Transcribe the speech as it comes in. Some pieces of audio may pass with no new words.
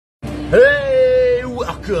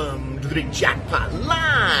welcome to the Big Jackpot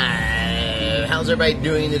Live. How's everybody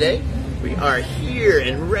doing today? We are here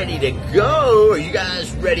and ready to go. Are you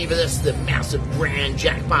guys ready for this? The massive grand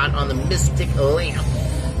jackpot on the Mystic Lamp.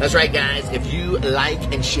 That's right, guys. If you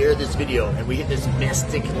like and share this video and we hit this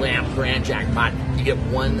Mystic Lamp grand jackpot, you get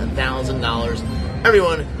 $1,000.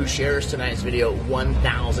 Everyone who shares tonight's video,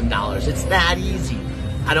 $1,000. It's that easy.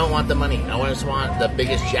 I don't want the money. I just want the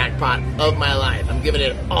biggest jackpot of my life. I'm giving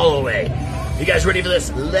it all away. You guys ready for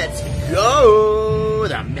this? Let's go!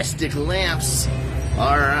 The Mystic Lamps.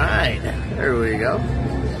 All right. There we go.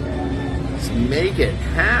 Let's make it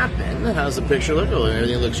happen. How's the picture look? Oh,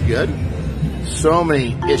 everything looks good. So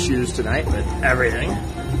many issues tonight with everything.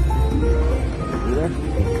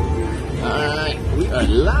 All right. We are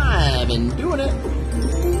live and doing it.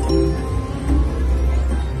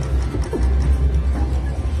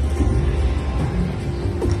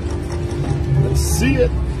 See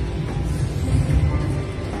it.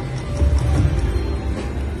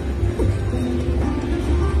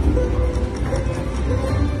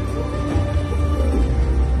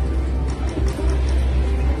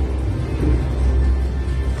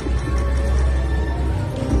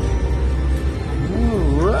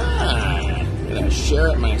 All right. I'm gonna share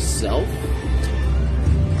it myself.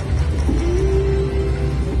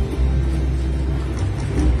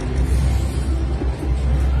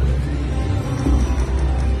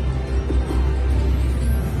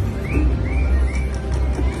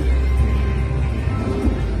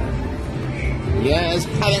 If you guys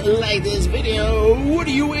haven't liked this video, what are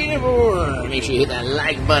you waiting for? Make sure you hit that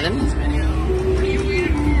like button. This video, what are you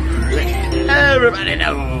waiting for? Let everybody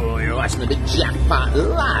know you're watching the Big Jackpot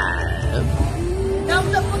Live.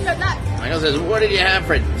 Michael says, what did you have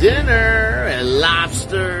for dinner? And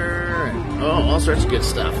lobster, and all sorts of good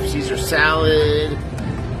stuff. Caesar salad,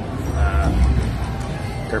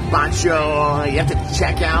 carpaccio. You have to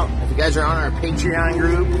check out, if you guys are on our Patreon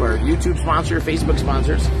group or YouTube sponsor, Facebook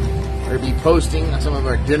sponsors, we'll be posting some of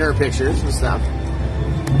our dinner pictures and stuff.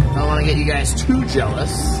 I don't want to get you guys too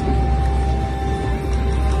jealous.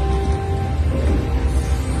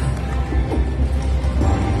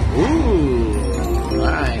 Ooh,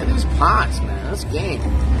 alright, look at these pots, man. That's game.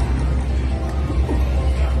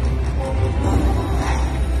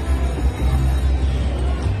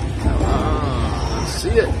 Come on, let's see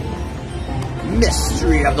it.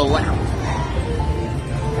 Mystery of the Lamp.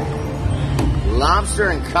 Lobster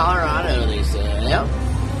in Colorado, they say. Yep.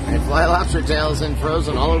 They fly lobster tails in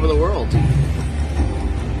frozen all over the world.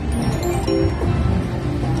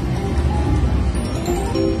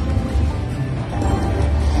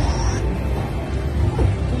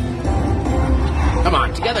 Come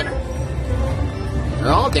on, together.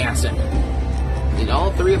 They're all dancing. Need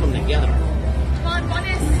all three of them together. Come on,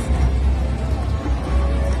 bonus.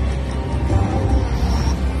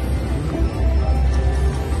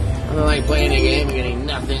 Nothing like playing a game and getting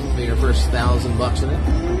nothing for your first $1,000 in it.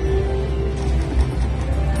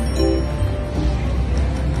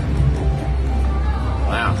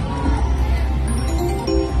 Wow.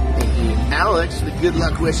 Thank you, Alex, for the good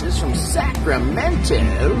luck wishes from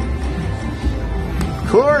Sacramento.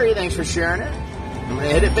 Corey, thanks for sharing it. I'm going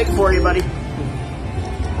to hit it big for you, buddy.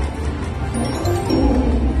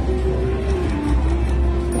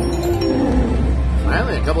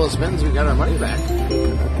 Finally, a couple of spins, we got our money back.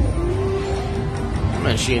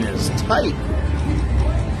 Machine is tight.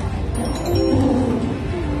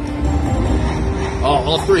 Oh,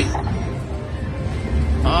 all three.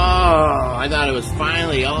 Oh, I thought it was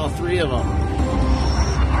finally all three of them.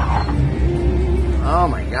 Oh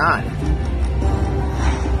my God.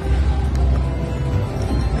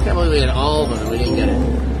 I can't believe we had all of them and we didn't get it.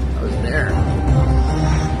 I was there.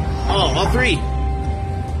 Oh, all three.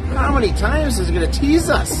 How many times is it going to tease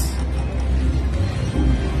us?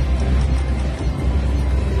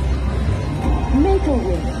 Make a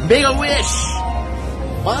wish. Make a wish!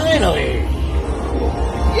 Finally!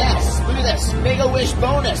 Yes, look at this. Make a wish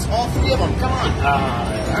bonus. All three of them. Come on.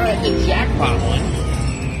 Alright, the jackpot one.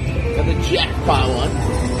 Got the jackpot one.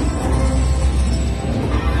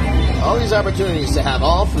 All these opportunities to have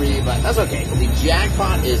all three, but that's okay. The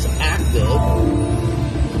jackpot is active.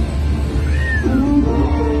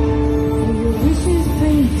 Your wishes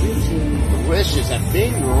bring riches. The wishes have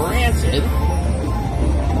been granted.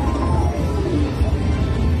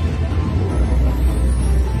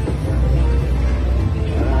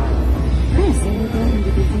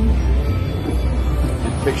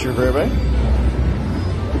 Picture for everybody.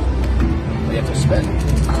 We have to spin.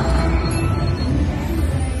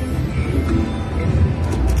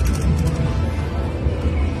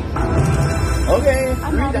 Okay,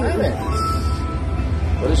 3 diamonds.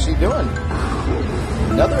 What is she doing?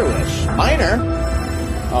 Another wish. Minor?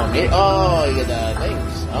 Oh, you get the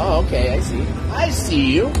things. Oh, okay, I see. I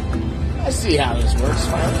see you. I see how this works.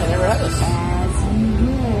 Finally, I never had this.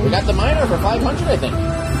 We got the minor for 500, I think.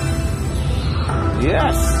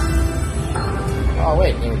 Yes. Oh,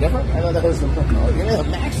 wait, they were different? I thought that was the... Oh, give me the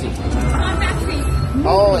maxi. Maxi.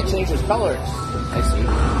 Oh, it changes colors. I see.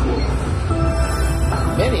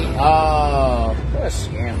 Mini? Oh, what a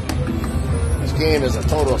scam. This game is a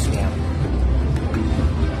total scam.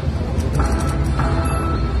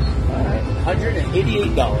 Alright,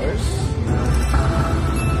 $188.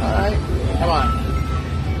 Alright, come on.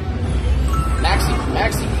 Maxi.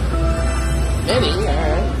 Mini,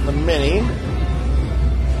 alright, the mini.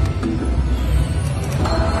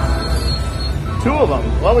 2 of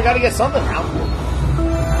them. Well, we gotta get something now.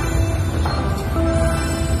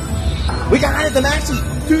 We got it, the Maxi,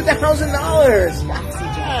 $2,000. Maxi,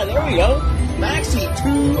 yeah, there we go. Maxi,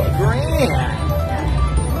 $2,000.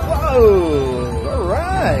 Whoa, all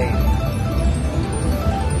right.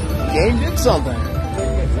 Game did something.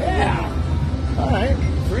 Yeah. All right,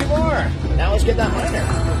 3 more. Now let's get that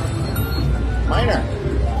minor.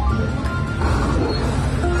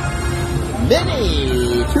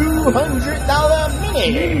 Mini, $200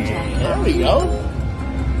 mini. There we go.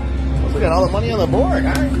 We got all the money on the board.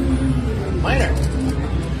 All right. Minor.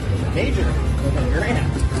 Major.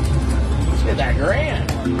 $1,000. Let's get that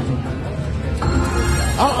grand.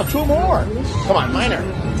 Oh, 2 more. Come on, minor.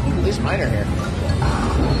 At least minor here.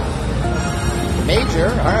 Major.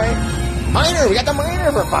 All right. Minor. We got the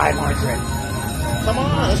minor for 500. Come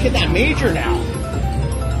on, let's get that major now.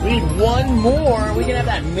 We need 1 more. We can have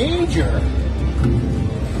that major.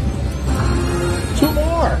 2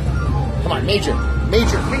 more. Come on, major.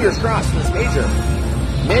 Fingers crossed for this major.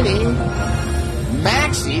 Mini.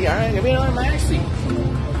 Maxi. All right, give me another Maxi.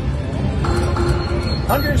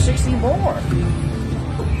 160 more.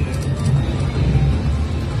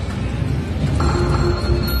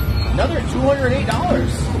 Another $208.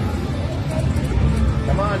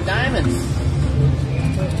 Come on, diamonds.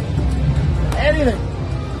 Anything.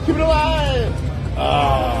 Keep it alive.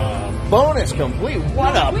 Bonus complete.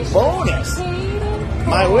 What a bonus.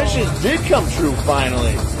 My wishes did come true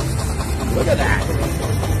finally. Look at that.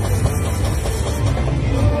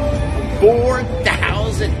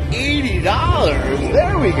 $4,080.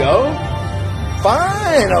 There we go.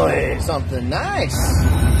 Finally. Something nice.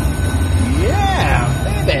 Yeah,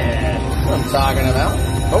 baby. That's what I'm talking about.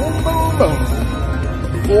 Boom, boom, boom.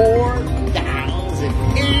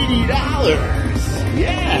 $4,080.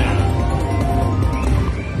 Yeah.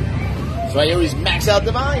 That's why you always max out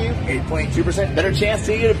the volume. 8.2% better chance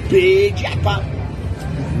to get a big jackpot.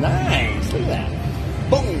 Nice. Look at that.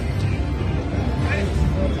 Boom.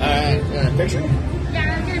 Alright, you want a picture?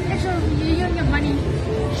 Yeah, I'll get a picture of you and your money.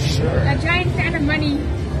 Sure. A giant fan of money.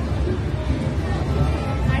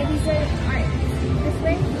 Alright, he said, alright, this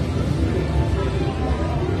way.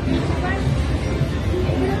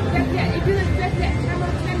 If you look back there, time on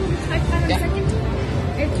a second.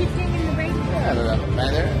 It keeps getting in the rain. Yeah, a little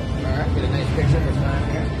feather. Alright, get a nice picture for time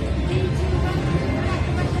here.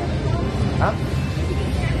 Huh?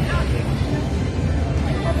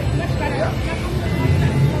 Yeah.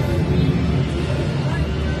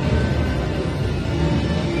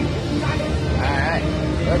 Alright,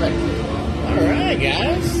 perfect. Alright,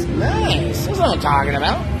 guys. Nice. That's what I'm talking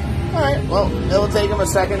about. Alright, well, it'll take them a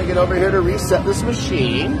second to get over here to reset this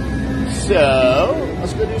machine. So,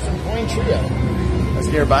 let's go do some coin trio. That's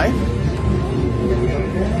nearby.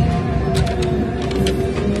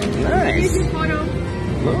 Nice. Ooh,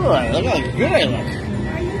 look how good I look.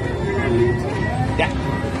 Yeah.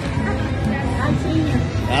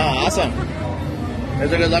 Oh, awesome.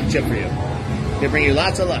 There's a good luck chip for you. They bring you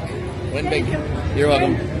lots of luck. Win big. You're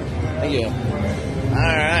welcome. Thank you.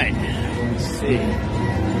 Alright. Let's see.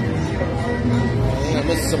 I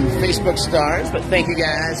missed some Facebook stars, but thank you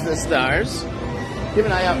guys for the stars. Keep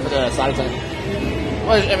an eye out for the side time.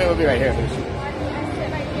 Well, I mean, we'll be right here.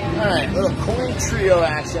 Alright, little coin trio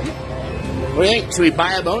action. What do you think? Should we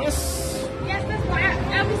buy a bonus? Yes, that's why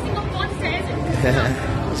every single one says it.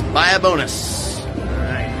 Let's buy a bonus.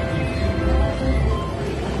 Alright.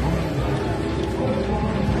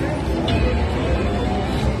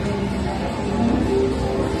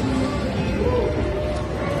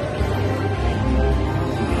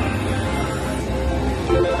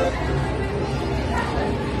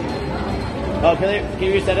 Oh, can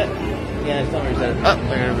you reset it? Yeah, it's not reset it. Oh,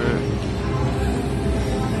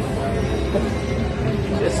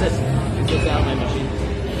 it's just out of my machine.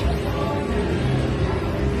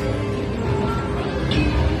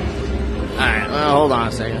 Alright, well, hold on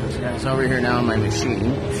a second. It's over here now on my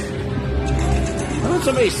machine. Why would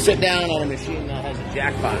somebody sit down on a machine that has a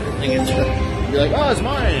jackpot and think it's be like, oh, it's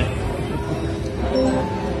mine.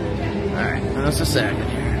 Alright, just a second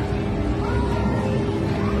here.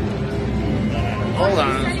 Hold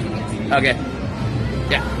on. Okay.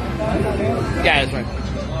 Yeah. Yeah, that's fine.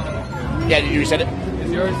 Yeah, did you reset it?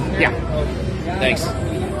 Is yours? Yeah. Thanks.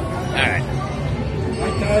 Alright.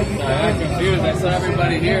 I'm confused. I saw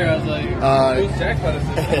everybody here. I was like, who's Jackpot?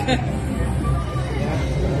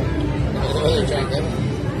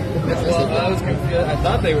 Well, I was confused. I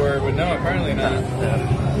thought they were, but no, apparently not.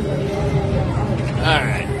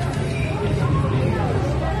 Alright.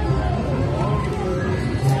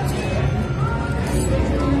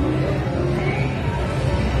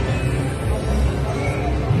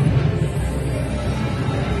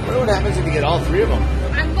 What happens if you get all three of them?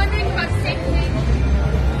 I'm wondering about the same thing.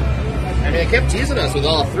 I mean, it kept teasing us with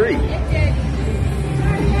all three. It did.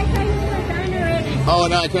 Sorry, I thought you were done already. Oh,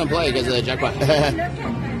 no, I couldn't play because of the jackpot. Look at that.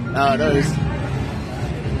 Oh, no, it's...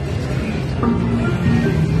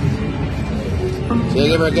 So I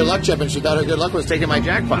gave her a good luck chip and she thought her good luck was taking my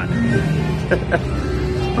jackpot.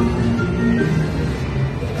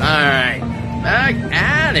 Alright. Back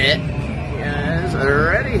at it. You guys are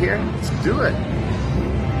ready here. Let's do it.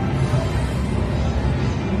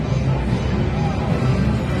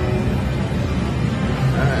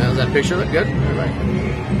 Does that picture look good? Everybody?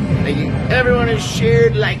 Thank you. Everyone has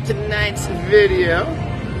shared like tonight's video.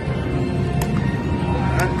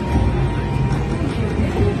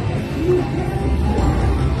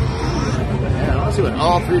 Yeah, I want to see what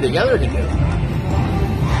all three together can do.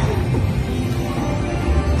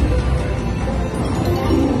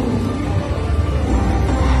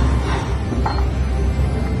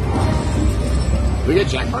 We get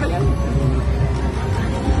jackpot again?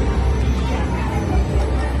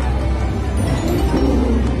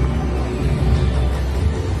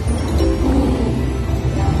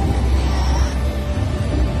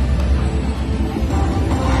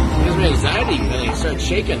 Anxiety when they start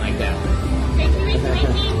shaking like that.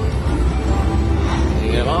 You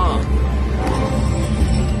get them all.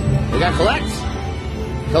 We got collect.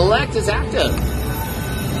 Collect is active.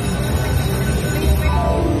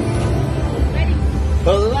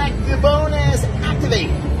 Collect the bonus. Activate.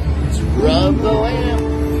 Let's rub the lamp.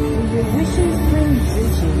 Your wishes bring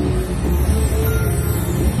riches.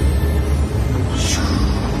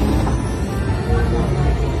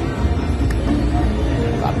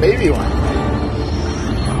 A baby one.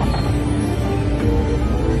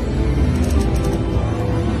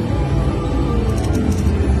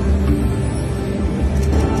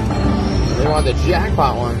 They want the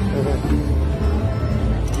jackpot one.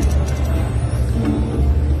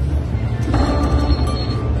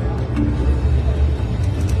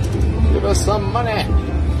 Give us some money.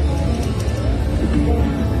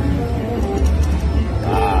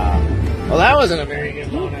 Well, that wasn't a very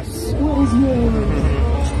good bonus. What is yours?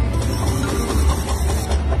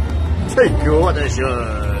 Take what is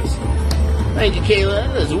yours. Thank you,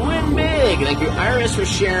 Kayla. Let's win big. Thank you, Iris, for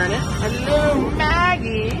sharing it. Hello,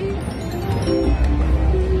 Maggie.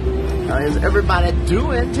 How is everybody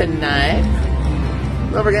doing tonight?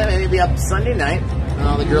 Don't forget, maybe be up Sunday night. And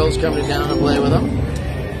all the girls coming down to play with them.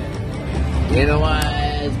 You know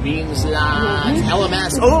what? Beam slots,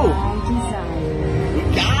 LMS. Oh! We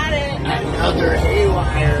got it! Another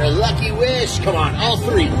haywire. Lucky wish. Come on, all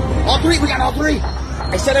three. All three. We got all three.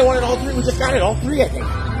 I said I wanted all three. We just got it. All three, I think.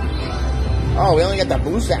 Oh, we only got the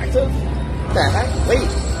boost active? What the heck? Wait.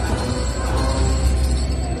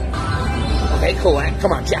 Okay, collect.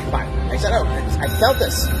 Come on, jackpot. I said I felt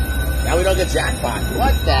this. Now we don't get jackpot.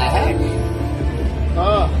 What the heck?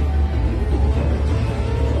 Oh.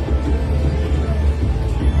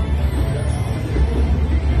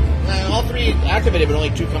 All three activated, but only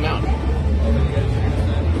two come out.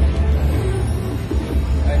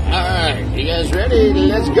 Alright, you guys ready?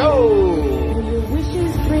 Let's go! Your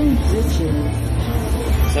wishes bring riches.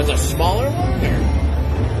 So that's a smaller one there.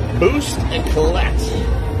 Boost and collect. I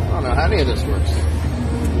don't know how any of this works.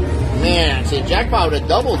 Man, see, jackpot would have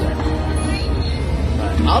doubled it.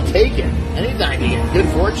 But I'll take it. Anytime you get good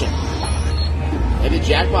fortune. Maybe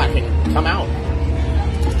jackpot can come out.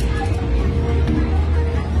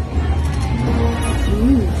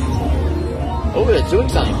 Oh, it's doing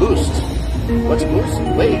something. Boost. What's boost?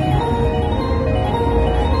 Wait.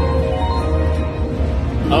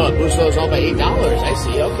 Oh, it boosts those all by $8. I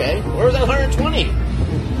see. Okay. Where was that 120?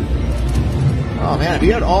 Oh man, if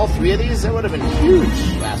you had all three of these, that would have been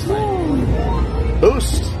huge last night.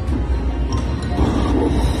 Boost.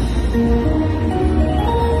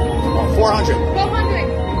 Oh, 400. 400.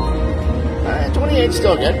 $28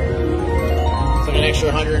 still good. It's like an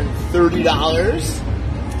extra $130.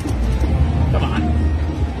 Come on.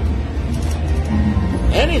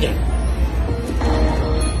 Anything.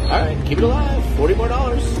 All right, keep it alive. $40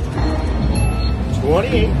 more.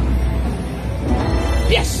 28.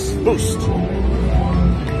 Yes, boost.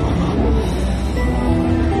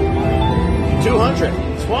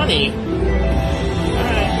 220. All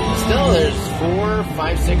right, still there's 4,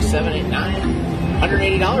 5, 6, 7, 8, 9.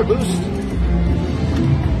 $180 boost.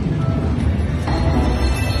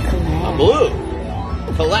 A blue.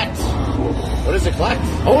 Collect. What does it collect?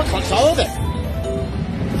 Oh, it collects all of it.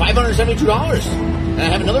 $572. And I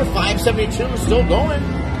have another $572 still going.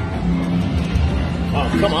 Oh,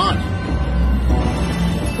 come on.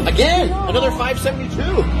 Again, another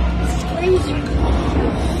 $572. This is crazy.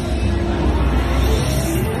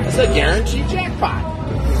 It's a guaranteed jackpot.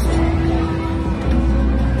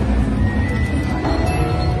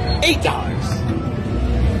 $8.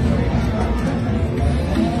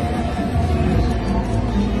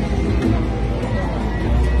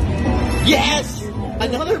 Yes!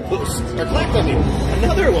 Another boost. Or collect on you.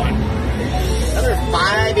 Another one. Another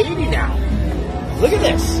 $580 now. Look at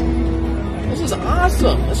this. This is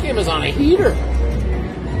awesome. This game is on a heater.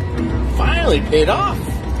 Finally paid off.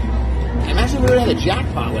 Imagine we would have had a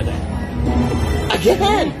jackpot with it.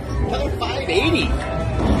 Again! Another $580.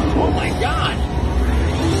 Oh my god.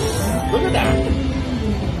 Look at that.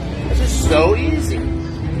 This is so easy.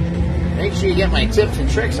 Make sure you get my tips and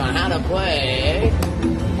tricks on how to play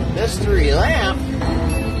Mystery Lamp.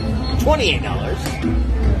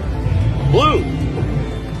 $28. Blue.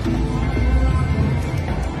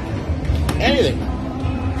 Anything.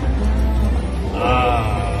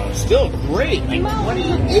 Still great. Like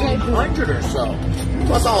 2,800 or so.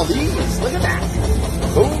 Plus all these. Look at that.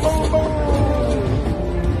 Boom, boom, boom.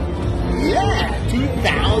 Yeah.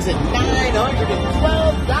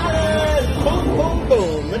 $2,912. Boom, boom,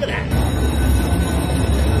 boom. Look at that.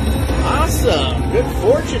 Awesome. Good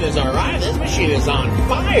fortune has arrived. This machine is on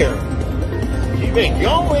fire. Keep it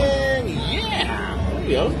going. Yeah. There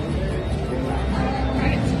you go.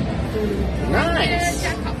 Nice.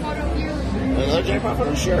 Another jackpot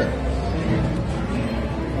photo? Sure.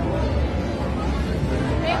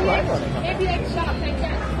 Maybe they shut up like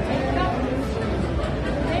that.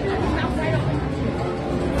 Maybe it's not right open.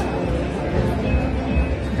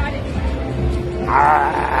 Got it.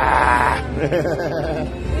 Ah.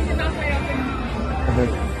 Leave the mouth right open.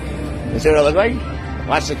 You see what it look like?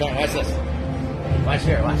 Watch the camera. Watch this. Watch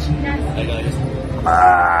here. Watch. Yes. Like this.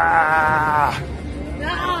 Ah.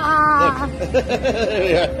 Oh,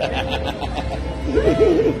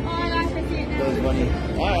 I like to see it now. That was funny.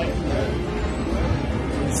 All right.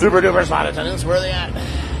 Super duper slot attendants. Where are they at?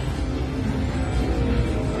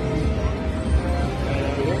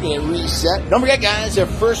 Get reset. Don't forget, guys, your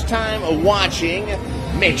first time watching,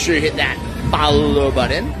 make sure you hit that follow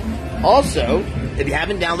button. Also, if you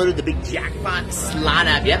haven't downloaded the Big Jackpot slot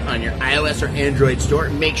app yet on your iOS or Android store,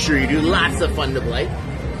 make sure you do. Lots of fun to play.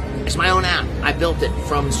 It's my own app. I built it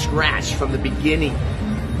from scratch, from the beginning,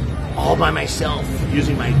 all by myself,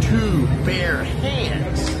 using my two bare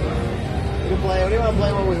hands. We can play. What do you want to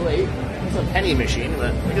play while we wait? It's a penny machine,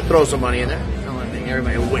 but we can throw some money in there. I don't want to make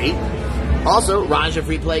everybody wait. Also,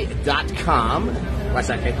 RajaFreePlay.com. Watch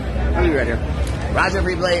that, Kate. I'll be right here.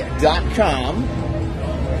 RajaFreePlay.com.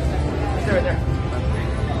 Right there.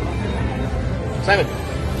 Simon.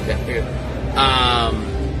 Yeah, here.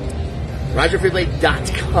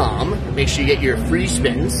 RajaFreePlay.com. Make sure you get your free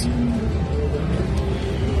spins.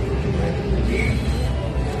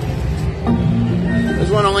 This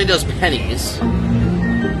one only does pennies. So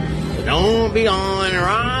don't be going,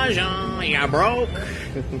 Raja, you broke.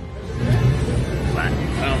 But,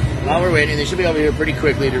 well, while we're waiting, they should be over here pretty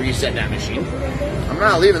quickly to reset that machine. I'm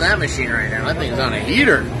not leaving that machine right now. That thing's on a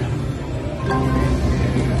heater.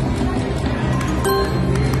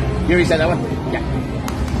 You reset that one? Yeah.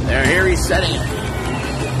 They're here resetting it.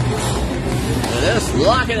 Look at this,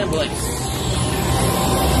 lock it in place.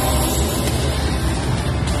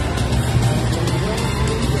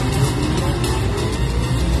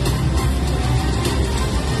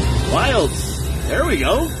 Wilds. There we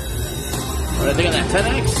go. What do I think of that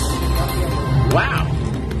 10X? Wow.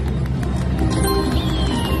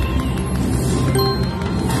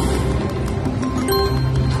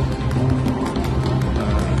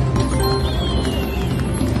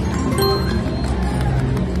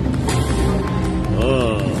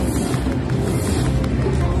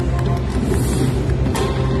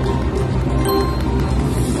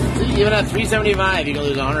 Even at $375, you can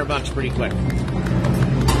lose $100 pretty quick.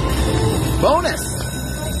 Bonus!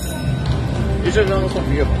 These are almost one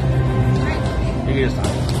for you. You can just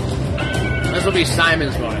talk. This will be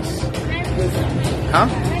Simon's bonus. Huh?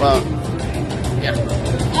 Well, yeah.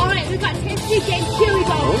 Alright, we got 10 free games. Here we go.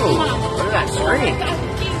 Ooh, Come on. look at that screen. Oh my gosh,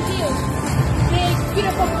 big deal. Big,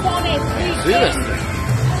 beautiful bonus. Free See this? games.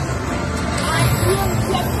 Alright, we want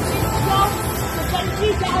to have 12 for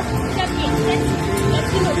 23,078 cents. Let's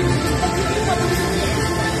see what we can do.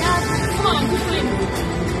 Now, come on, this time.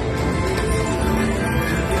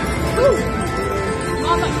 Woo!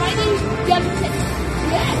 Mama, ready? Get it.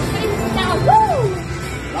 Yes, now, woo!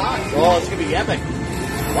 Oh, it's gonna be epic.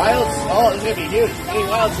 Wilds. Oh, it's gonna be huge. Any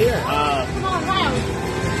wilds here? Come on, Wild.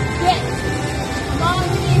 Yes. Come on,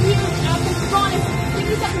 we need you. This bonus. Give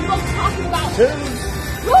me something worth talking about.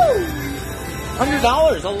 Woo!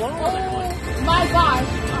 $100 alone. Oh my gosh.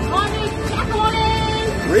 Jack on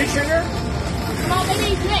it. Re-trigger? Come on,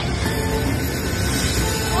 baby. Yes.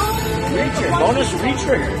 Oh, Re-trigger. Bonus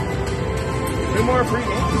re-trigger. 2 more free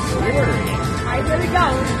games. 3 more free games. Alright, here we go.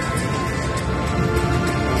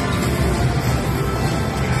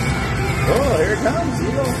 Oh, here it comes. You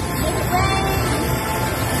go. Make it rain.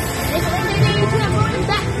 Make it rain, baby. Put that bonus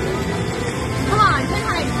back. Come on, 10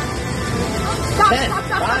 times. Stop, 10, stop,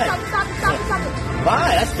 stop, 5. stop, stop, stop, stop, stop.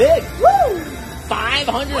 5, that's big. Woo!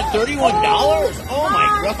 $531? Oh my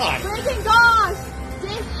God. Freaking gosh!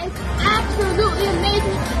 This is absolutely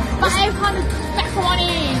amazing. 500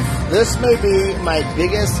 macaronis. This may be my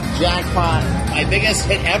biggest jackpot, my biggest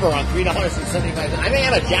hit ever on $3.75. I may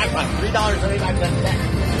have a jackpot, $3.75 net.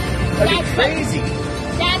 That'd be crazy.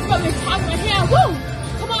 That's what we're talking about here. Woo!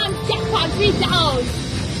 Come on, jackpot, $3.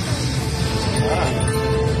 Wow.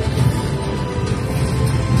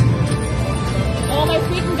 Oh my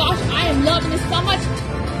freaking gosh, I am loving this so much.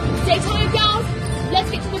 Stay tuned, gals. Let's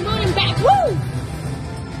get to the moon and back. Woo!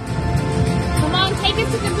 Come on, take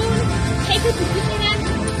us to the moon. Take us to Disneyland.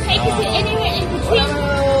 Take us to anywhere in between.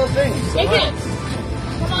 Things. Take it.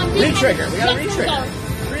 Come on, Re-trigger. We got a re-trigger.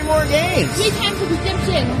 3 more games. 3 times the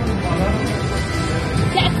redemption.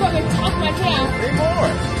 That's what we're talking about here. 3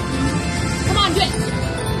 more. Come on, do it.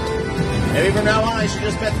 Maybe from now on I should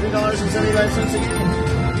just bet $3.75 a game.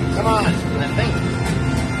 Come on, that thing.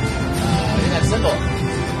 That symbol.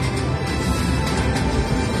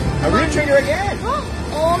 A re-trigger again.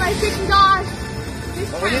 Oh my freaking gosh.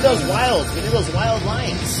 But we need those wilds. We need those wild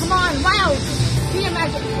lines. Come on, wild. Be a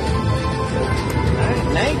magic.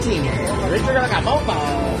 19 here. Re-trigger like a mofo.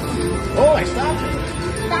 Oh, I stopped it.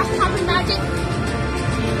 That's popping magic.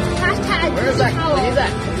 Hashtag Where is that? tower. We need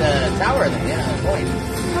that. The tower thing. Yeah, the coin.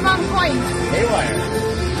 Come on, coin. Haywire.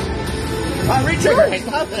 Oh, re-trigger. I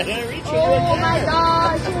stopped it. Re-trigger Oh again. my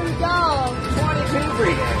gosh, here we go. 22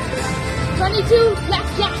 free games. 22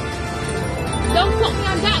 blackjack. Don't quote me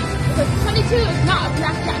on that, because 22 is not a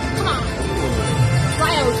blackjack. Come on.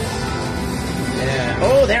 Wild. Yeah.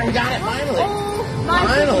 Oh, there we got it. Finally. Oh my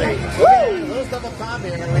Finally. goodness. Woo! Woo! A little stuff up top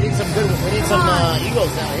here. We need some good. We need some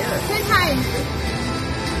eagles down here. 10 times.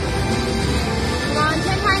 Come on,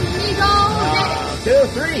 10 times an eagle. Land it. 2,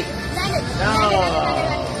 3. Land it. No. Land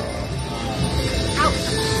it. Out.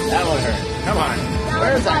 That one hurt. Come on. Down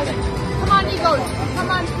Where's to that 5. thing? Come on, eagles. Come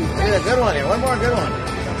on. Look at a good one here. One more good one.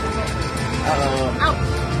 Uh-oh. Out.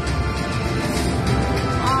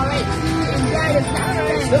 All right, see, enjoy the sound.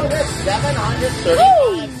 Still good.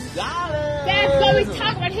 $735. That's what we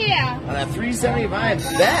talk about here. On a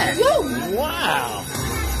 $3.75 bet. Woo! Wow.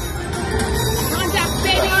 On that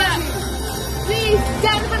baby up. Please,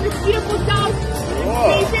 700 beautiful dogs.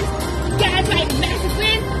 Whoa. Guys, like massive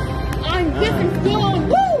win on different gold.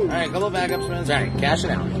 Woo! All right, couple of backup spins. All right, cash it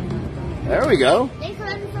out. There we go. Thanks for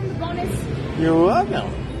letting me from the bonus. You're welcome.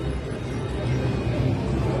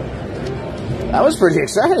 That was pretty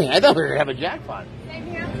exciting. I thought we were going to have a jackpot. Same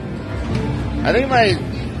here. I think my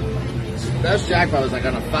best jackpot was like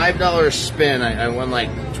on a $5 spin. I won like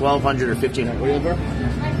 $1,200 or $1,500. Where you there?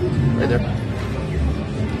 Right there.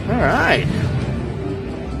 All right.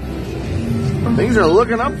 Things are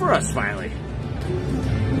looking up for us finally.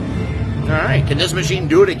 All right. Can this machine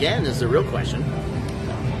do it again? Is the real question.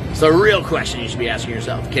 It's the real question you should be asking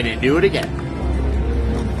yourself. Can it do it again?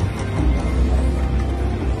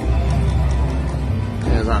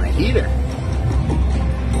 It's on a heater.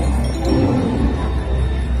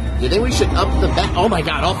 Do you think we should up the bet? Oh my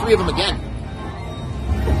God, all 3 of them again.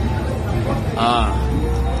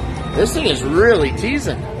 This thing is really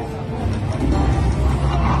teasing.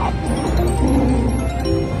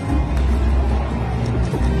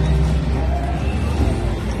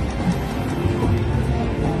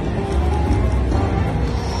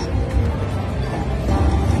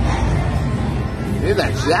 Look at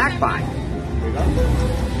that jackpot.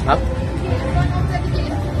 Huh?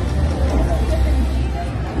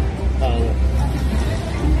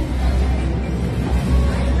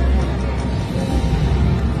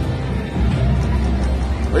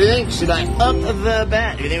 Should I up the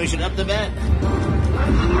bet? Do you think we should up the bet?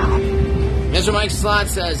 Mr. Mike Slot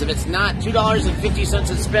says, if it's not $2.50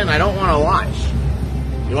 a spin, I don't want to watch.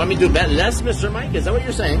 You want me to bet less, Mr. Mike? Is that what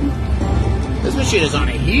you're saying? This machine is on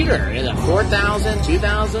a heater. Is it 4,000,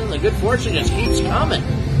 2,000? The good fortune just keeps coming.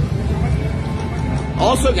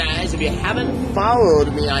 Also, guys, if you haven't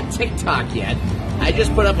followed me on TikTok yet, I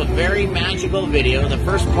just put up a very magical video, the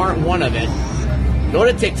first part 1 of it. Go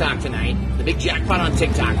to TikTok tonight, the Big Jackpot on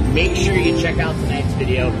TikTok. Make sure you check out tonight's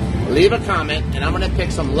video. Leave a comment, and I'm going to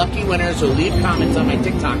pick some lucky winners who leave comments on my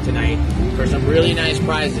TikTok tonight for some really nice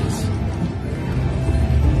prizes.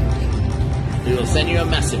 We will send you a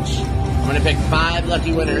message. I'm going to pick 5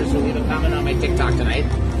 lucky winners who leave a comment on my TikTok tonight.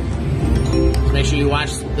 So make sure you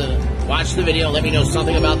watch the video. Let me know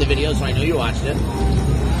something about the video so I know you watched it.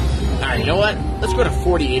 All right, you know what? Let's go to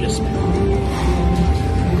 48 a spin.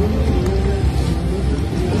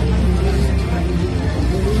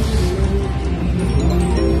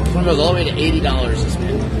 This one goes all the way to $80 a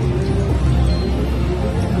spin.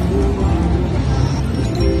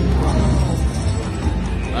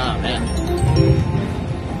 Oh, man.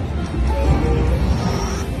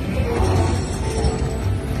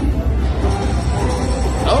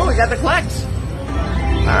 Oh, we got the collect.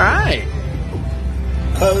 All right.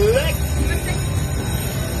 Collect.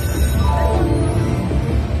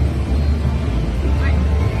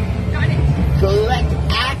 Collect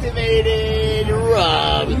activated.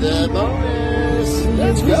 Rub the bonus.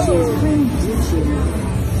 Let's go.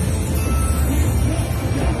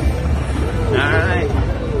 All right.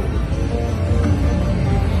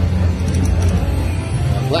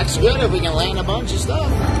 Collect's good if we can land a bunch of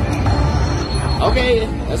stuff. Okay,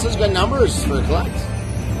 this is good numbers for a collect.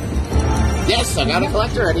 Yes, I got a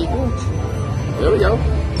collect already. There we go.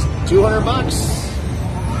 200 bucks.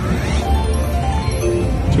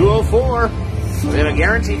 204. We have a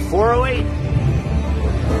guaranteed 408.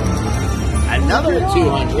 Another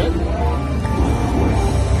 200.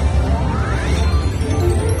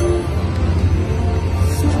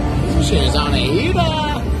 This machine is on a heater.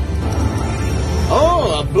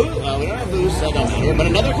 Oh, a boost. Oh, we don't have boost. That don't matter. But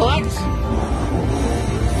another collect.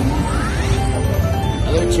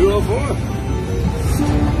 Another 204.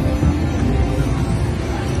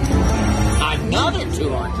 Another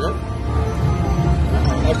 200.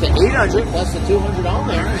 Up to 800 plus the 200 on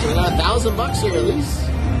there. So we got $1,000 here at least.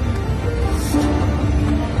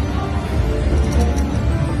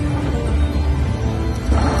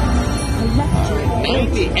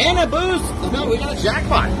 And a boost. No, we got a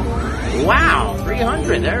jackpot. Wow,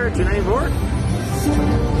 300 there, 294.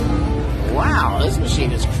 Wow, this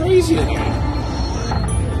machine is crazy again.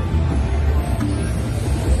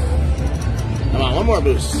 Come on, one more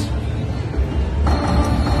boost.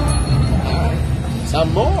 All right,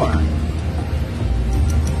 some more.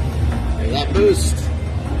 There's that boost.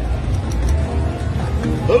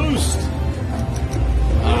 Boost.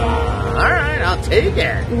 All right, I'll take it.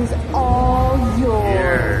 It is all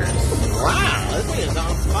yours. Wow, this thing is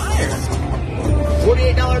on fire.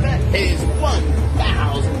 $48 bet pays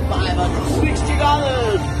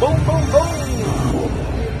 $1,560. Boom, boom, boom.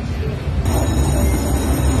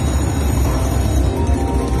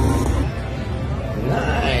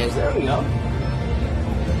 Nice, there we go.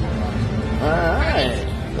 Alright,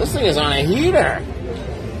 this thing is on a heater.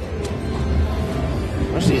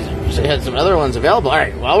 She had some other ones available.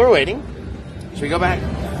 Alright, while we're waiting, should we go back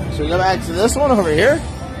to this one over here?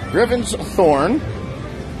 Griffin's Thorn.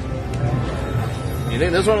 You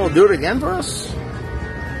think this one will do it again for us?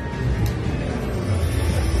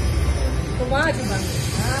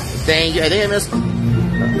 Thank you. I think I missed.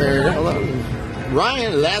 There. Hello.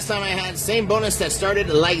 Ryan, last time I had same bonus that started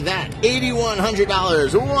like that.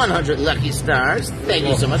 $8,100. 100 lucky stars. Thank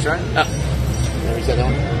you so much, Ryan. Oh, there we said that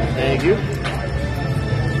one. Thank you.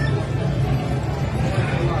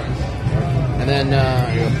 And then,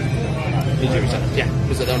 here you go. Yeah,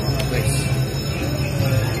 we said that one. Thanks.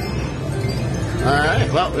 Alright,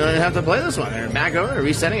 well, we don't even have to play this one. We're back over,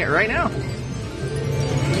 resetting it right now.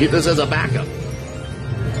 Keep this as a backup.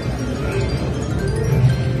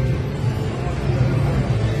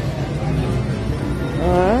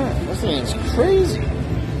 Alright, this thing is crazy.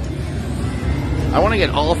 I want to get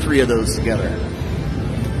all 3 of those together.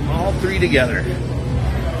 All 3 together.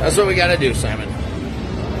 That's what we got to do, Simon.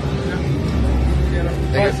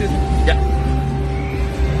 Yeah.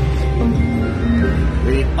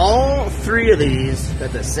 We need all 3 of these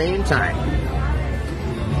at the same time.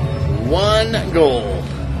 One goal.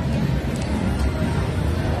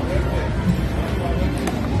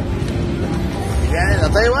 You guys, I'll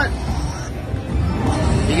tell you what.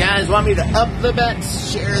 You guys want me to up the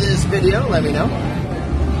bets? Share this video. Let me know.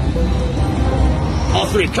 All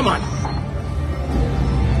three, come on.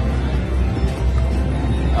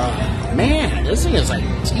 Man, this thing is like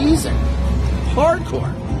teasing.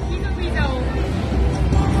 Hardcore.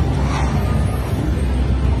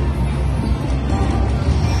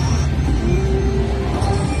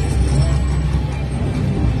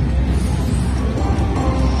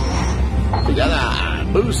 We got a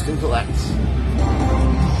boost and collect.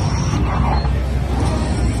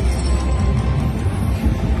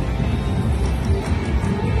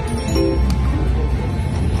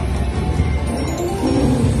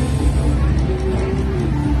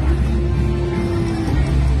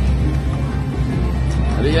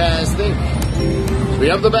 What do you guys think? Should we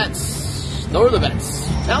up the bets? Lower the bets?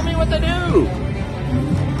 Tell me what to do.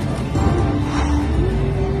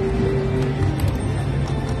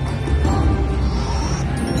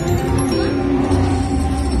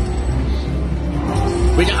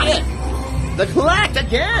 We got it! The collect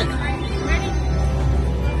again!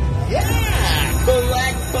 Yeah!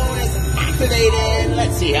 Collect bonus activated!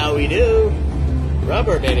 Let's see how we do.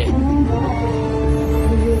 Rubber, baby. Your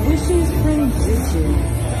wishes bring riches.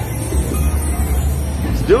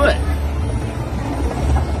 Let's do it.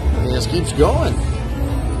 And it just keeps going.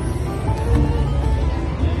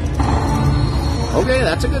 Okay,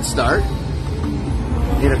 that's a good start.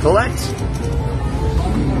 Need a collect.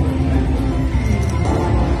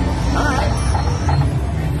 Alright.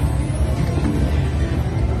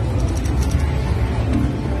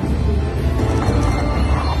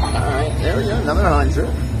 Alright, there we go, another 100.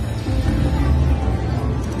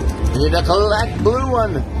 Need a collect blue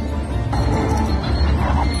one.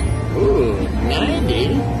 Ooh, 90.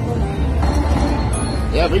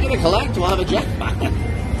 Yeah, if we get a collect, we'll have a jackpot.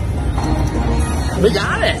 We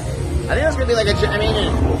got it! I think that's gonna be like a,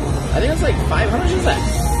 I think it's like 500, is that?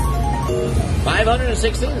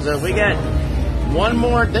 516, so if we get one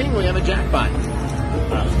more thing, we have a jackpot.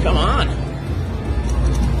 Oh, come on.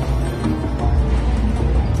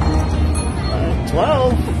 All right,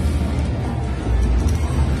 12.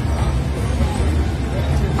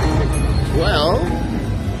 12.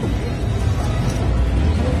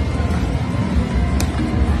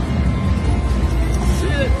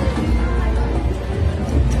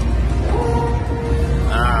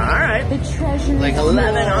 The treasure Like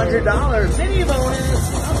 $1,100 city bonus.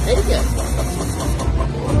 I'll take it.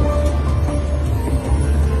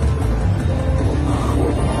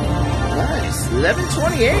 Nice.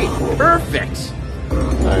 1128. Perfect. I'm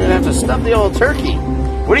gonna have to stuff the old turkey.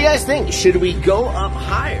 What do you guys think? Should we go up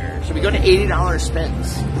higher? Should we go to $80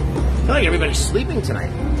 spins? I feel like everybody's sleeping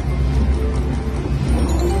tonight.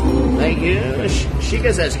 Thank you.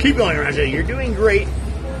 Sheikah says, keep going, Raja. You're doing great.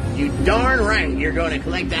 You darn right you're going to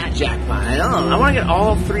collect that jackpot. I know. I want to get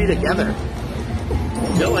all three together.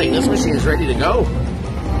 I feel like this machine is ready to go.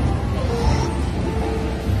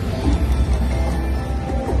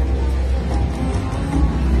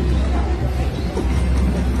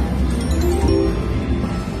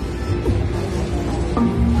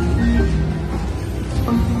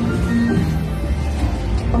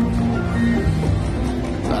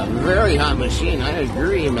 It's a very hot machine. I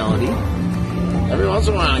agree, Melody. Every once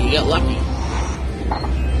in a while, you get lucky.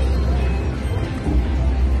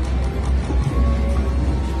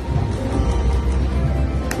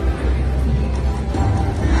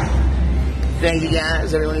 Thank you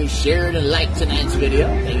guys, everyone who shared and liked tonight's video.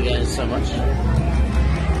 Thank you guys so much.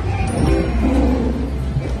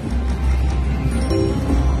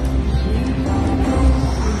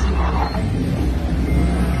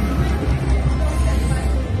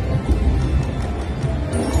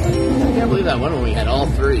 I can't believe that one when we had all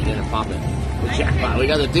three didn't pop it. The jackpot, we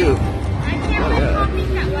got to do. I can't believe how big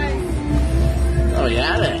that was. Oh,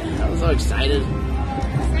 yeah, I was so excited.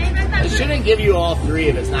 It shouldn't give you all three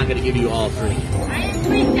if it's not going to give you all three. I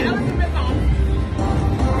agree, that was a rip-off.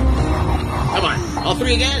 Come on, all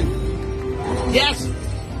three again. Yes.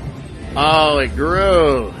 Oh, it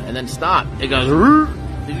grew and then stopped. It goes.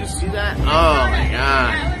 Did you see that? Oh my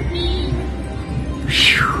god. That was me.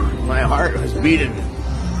 Whew, my heart was beating.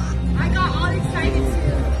 I got all excited too.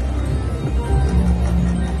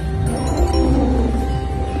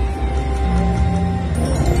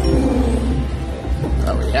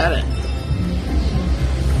 Oh, we had it.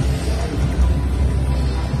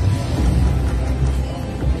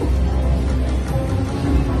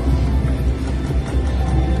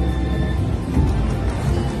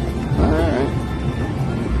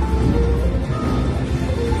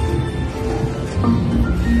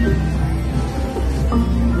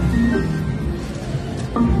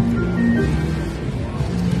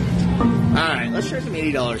 Alright, let's try some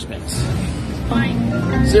 $80 spins. Fine.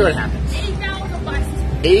 See what happens. $80 bucks.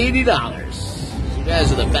 $80. You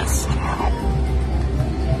guys are the best.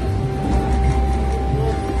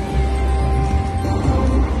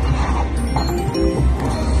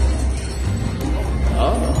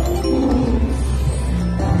 Oh.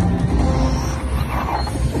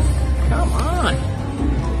 Come on.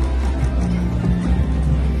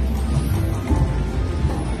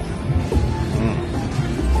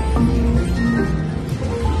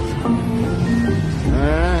 All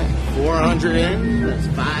right, 400 in. That's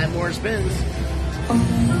 5 more spins.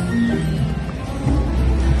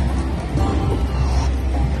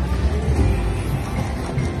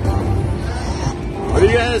 What do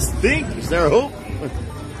you guys think? Is there hope?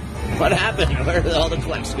 What happened? Where did all the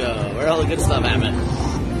collects go? Where did all the good stuff happen?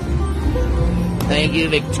 Thank you,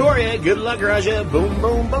 Victoria. Good luck, Raja. Boom,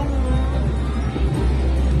 boom, boom.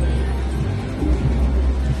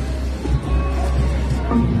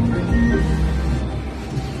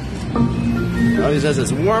 Oh, he says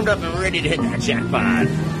it's warmed up and ready to hit that jackpot.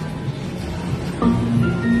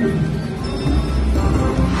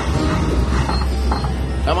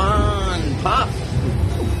 Come on, pop.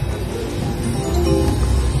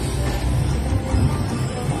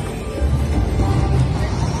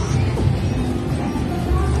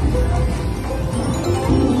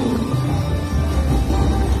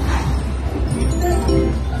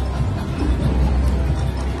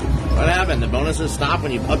 What happened? The bonuses stop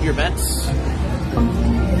when you up your bets?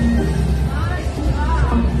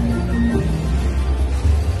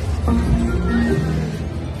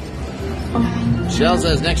 Shell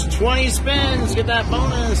says next 20 spins, get that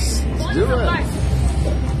bonus. Let's do it.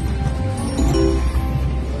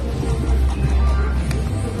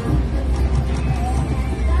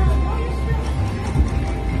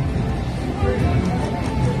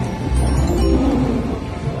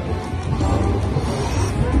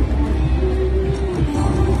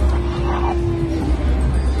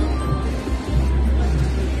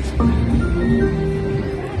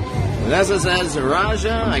 Vanessa says,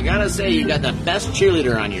 Raja, I gotta say, you got the best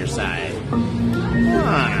cheerleader on your side.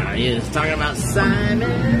 Ah, you're talking about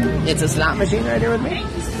Simon. It's a slot machine right here with me.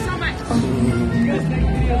 Thank you so much.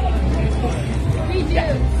 We do.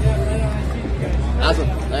 Awesome.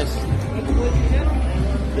 Nice.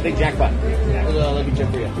 The Big Jackpot. Let me check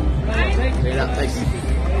for you. Straight up. Thanks.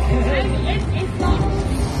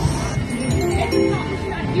 It's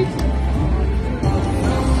not useful.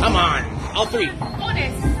 Come on. All 3.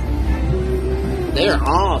 Honest. They are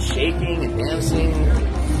all shaking and dancing.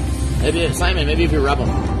 Maybe, Simon, maybe if you rub them.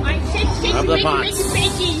 I shake, Rub the make pots. it.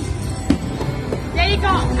 There you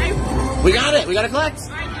go. We got it. We got to collect.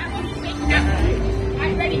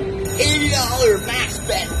 I'm ready. $80 max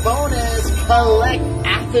bet bonus. Collect.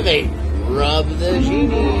 Activate. Rub the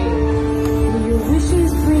genie. Your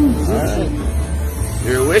wishes bring All right.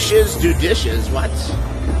 Your wishes do dishes. What?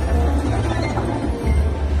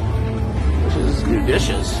 Wishes do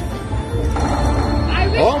dishes.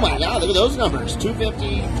 Oh my God, look at those numbers.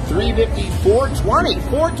 250, 350, 420.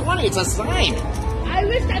 420, it's a sign. I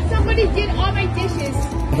wish that somebody did all my dishes.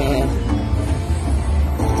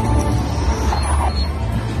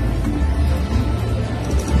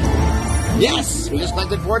 Yes, we just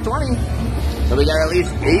collected 420. So we got at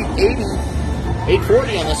least 880,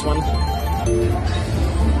 840 on this one.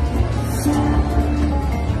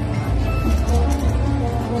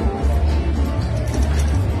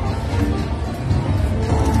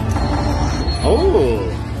 Oh.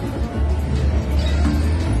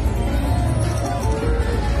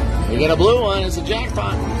 We get a blue one. It's a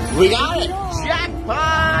jackpot. We got it.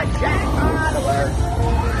 Jackpot. Jackpot alert.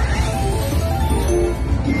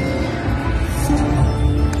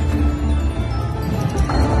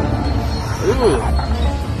 Ooh.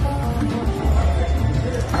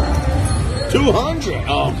 200.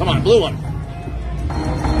 Oh, come on. Blue one.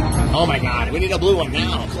 Oh, my God. We need a blue one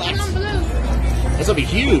now. Collect. I'm blue. This will be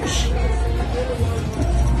huge.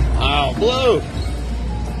 Oh, blue.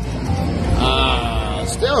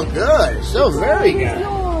 Still good. Still very good.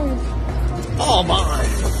 Oh, my.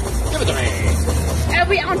 Give it to me.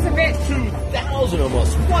 Every ounce of it. 2,000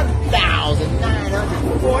 almost.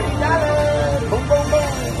 $1,940. Boom, boom, boom.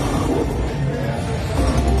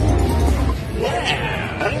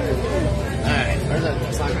 Yeah. All right. Where's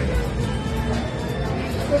that slide right there?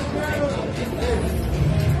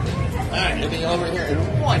 All right. Let me go over here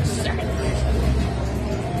in 1 second.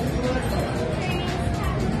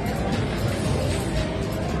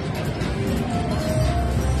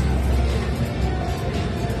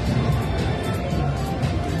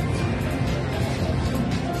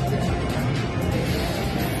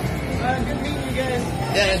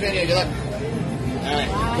 Yeah, nice meeting you. Good luck. All right,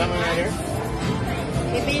 come on out here.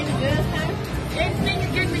 It being good, huh? Let's bring a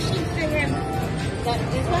good machine for him.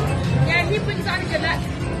 This one? Yeah, he brings on good luck.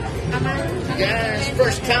 Guys,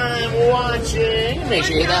 first time watching, make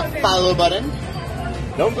sure you hit that follow button.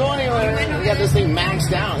 Don't go anywhere. We got this thing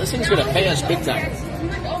maxed out. This thing's going to pay us big time.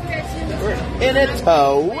 We're in it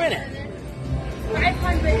to win it.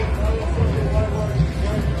 500.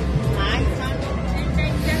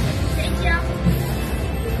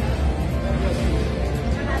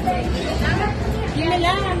 Give me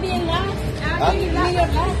love, I'm being loved. Give me your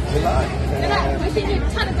love. Good luck. We see you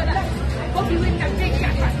ton of good luck. Hope you win that big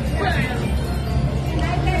jackpot.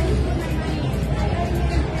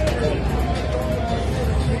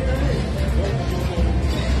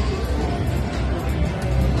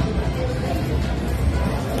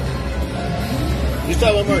 You still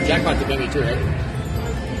have one more jackpot to give me too, right?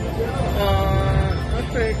 I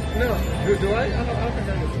think, no. Do I? I don't think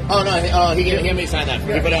I do. Oh, no. Oh, he gave me sign that. He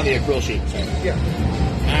put it on the accrual sheet. Yeah.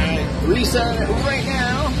 Alright, reset it right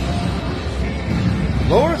now.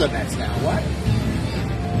 Lower the bets now. What?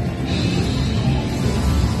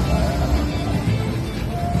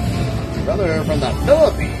 Brother from the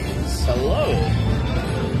Philippines. Hello.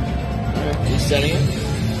 Alright, resetting it.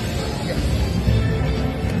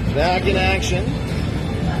 Back in action.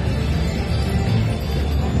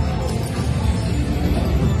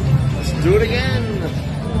 Let's do it again.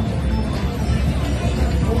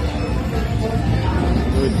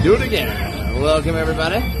 We'll do it again. Welcome,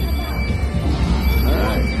 everybody. All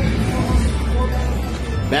right.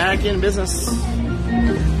 Back in business.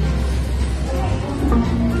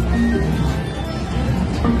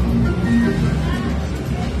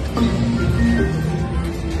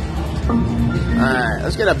 Alright,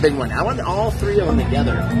 let's get a big one. I want all three of them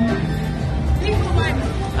together.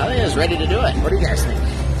 I think it's ready to do it. What do you guys think?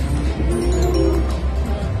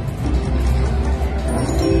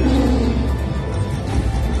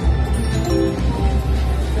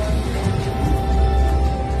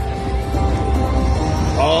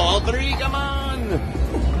 All three, come on!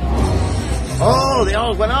 Oh, they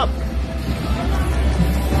all went up.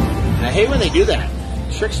 I hate when they do that.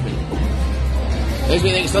 It tricks me. Makes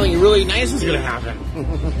me think something really nice is going to happen.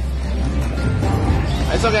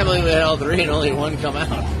 I still can't believe we had all three and only one come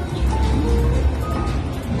out.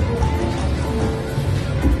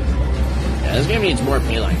 Yeah, this game needs more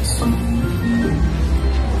pay lights.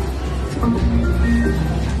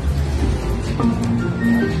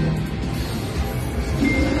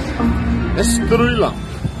 Mystery lump.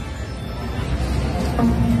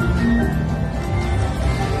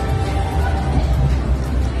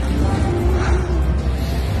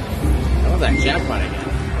 That jackpot again.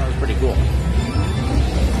 That was pretty cool.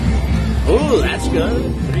 Ooh, that's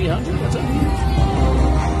good. 300. What's up?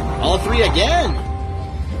 All three again.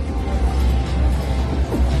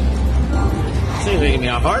 Seems like giving me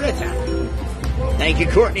a heart attack. Thank you,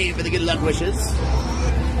 Courtney, for the good luck wishes.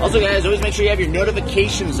 Also, guys, always make sure you have your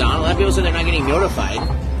notifications on. A lot of people say they're not getting notified.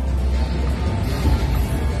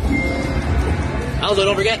 Also,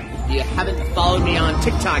 don't forget, if you haven't followed me on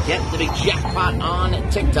TikTok yet, the Big Jackpot on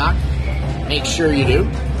TikTok. Make sure you do.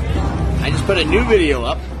 I just put a new video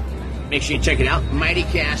up. Make sure you check it out. Mighty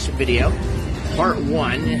Cash video, part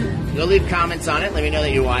 1. Go leave comments on it. Let me know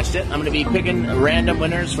that you watched it. I'm going to be picking random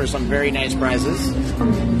winners for some very nice prizes.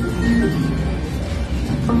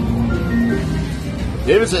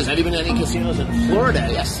 David says, have you been to any casinos in Florida?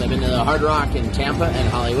 Yes, I've been to the Hard Rock in Tampa and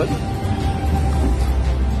Hollywood.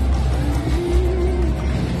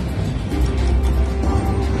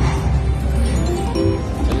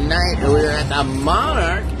 Tonight we were at the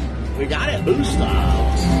Monarch. We got it boost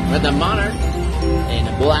off. We're at the Monarch in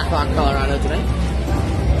Blackhawk, Colorado tonight.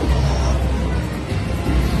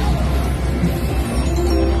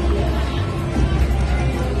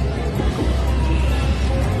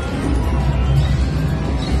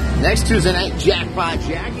 Next Tuesday night, Jackpot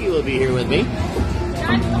Jackie will be here with me.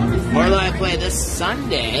 More live play this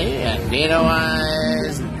Sunday at Data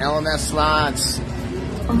Wise, LMS slots,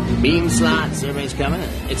 Beam slots. Everybody's coming.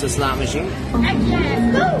 It's a slot machine.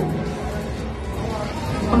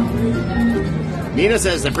 Nina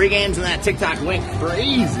says the free games in that TikTok went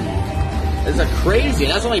crazy. This is a crazy.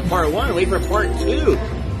 That's only part 1. Wait for part 2.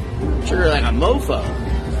 Sure, like a mofo.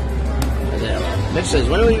 Mitch says,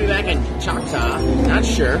 when will we be back in Choctaw? Not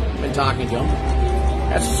sure. Been talking to him.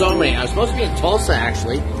 That's so many. I was supposed to be in Tulsa,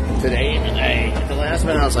 actually, today. And at the last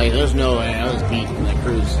minute, I was like, there's no way. I was beat on that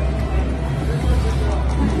cruise.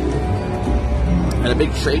 Had a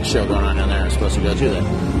big trade show going on down there. I was supposed to go to the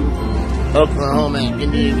Oklahoma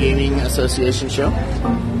Indian Gaming Association show.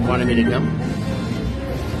 Wanted me to come.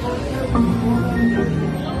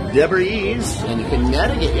 Deborah Eves in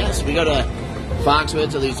Connecticut. Yes, we go to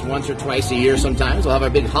Foxwoods at least once or twice a year sometimes. We'll have our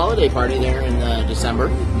big holiday party there in December.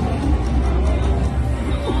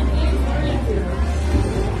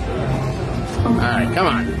 Alright, come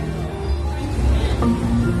on.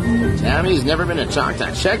 Tammy's never been to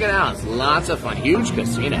Choctaw. Check it out. It's lots of fun. Huge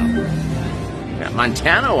casino. Got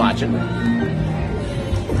Montana watching.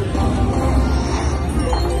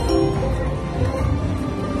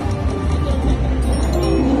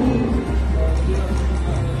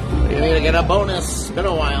 We need to get a bonus. It's been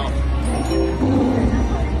a while.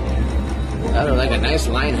 That was like a nice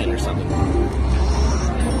line hit or something.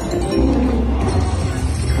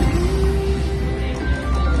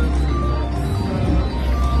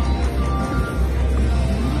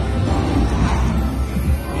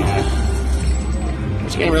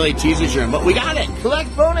 This game really teases you, but we got it.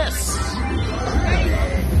 Collect bonus.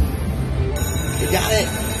 We got it.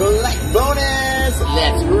 Collect bonus.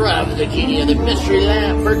 Let's rub the genie of the mystery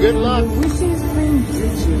lamp for good luck. Wishes bring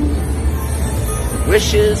riches.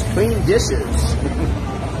 Wishes, clean dishes.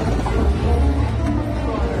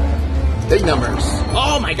 Big numbers.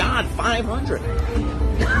 Oh my God, 500.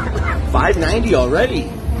 590 already.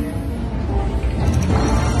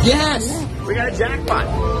 Yes, we got a jackpot.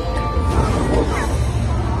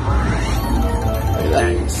 Look at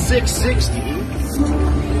that, 660.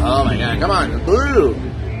 Oh my God, come on, blue.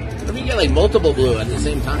 What if you get like multiple blue at the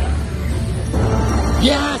same time?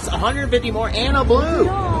 Yes, 150 more and a blue.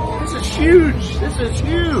 This is huge. This is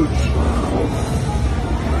huge.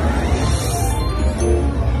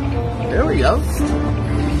 There we go.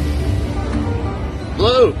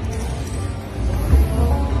 Blue.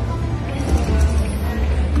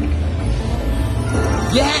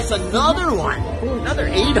 Yes, another one. Another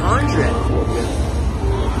 800.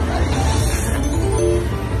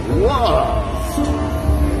 Whoa.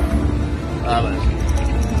 I'll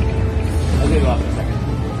get you off in a second.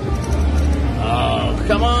 Oh,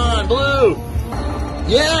 come on, blue.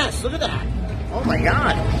 Yes, look at that. Oh my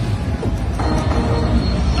God.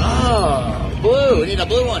 Oh, blue. We need a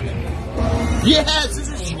blue one. Yes, this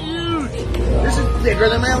is huge. This is bigger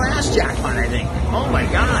than my last jackpot, I think. Oh my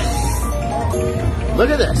God. Look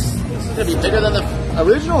at this. This is going to be bigger than the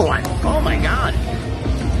original one. Oh my God.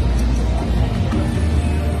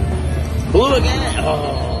 Blue again.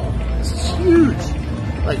 Oh, this is huge.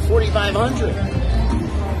 Like 4,500.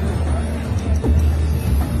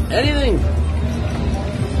 Anything.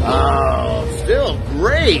 Oh, still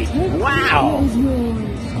great. Wow.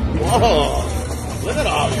 Whoa. Look at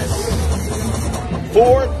all this.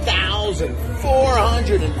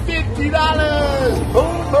 $4,450.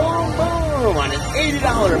 Boom, boom, boom. On an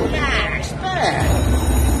 $80 max bet.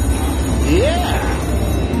 Yeah.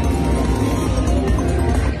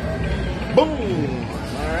 Boom.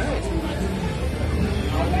 All right.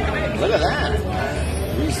 Look at that.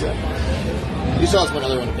 Reset. You saw us one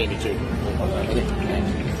other one to pay me too. I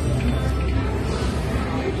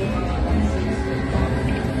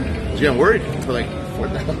was getting worried for like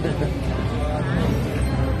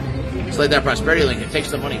 $4,000. It's like that prosperity link. It takes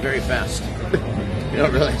the money very fast. You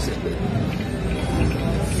don't realize it.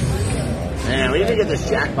 Man, we need to get this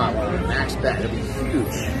jackpot one on max bet. It'll be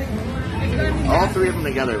huge. All three of them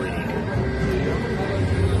together we need.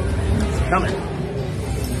 It's coming.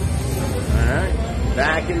 All right.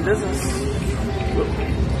 Back in business.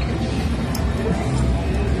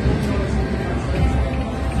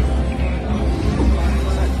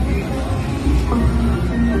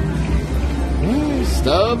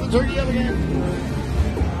 Stuff the turkey up again.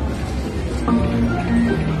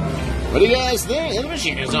 What do you guys think? The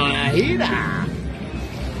machine is on a heater.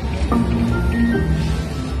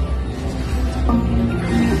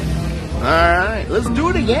 Alright, let's do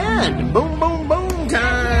it again. Boom, boom, boom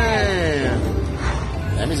time.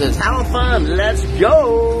 That means it's how fun. Let's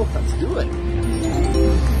go. Let's do it.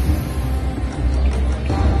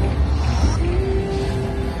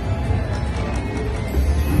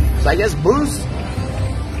 So I guess boost.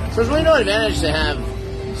 So there's really no advantage to have.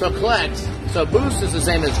 So collect. So boost is the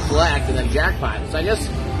same as collect and then jackpot. So I guess.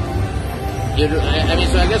 So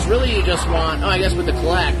I guess really you just want. Oh, I guess with the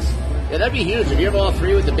collect. Yeah, that'd be huge. If you have all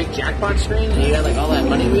three with the big jackpot screen and you had like all that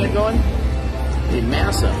money we had going, it'd be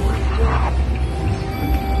massive.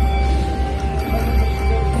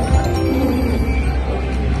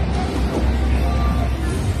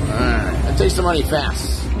 Alright, that takes the money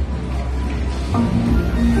fast.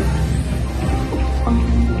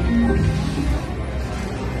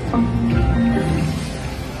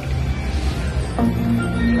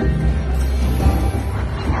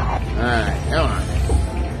 Alright, come on.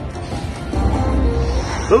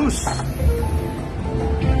 Boost.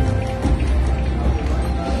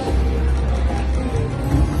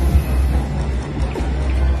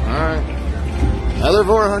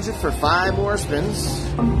 Another 400 for 5 more spins.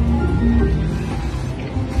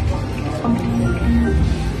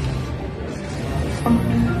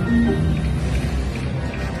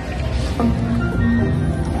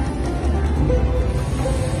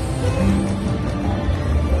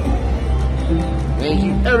 Thank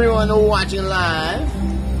you everyone watching live.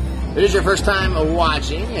 If it is your first time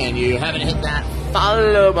watching and you haven't hit that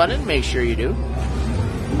follow button, make sure you do.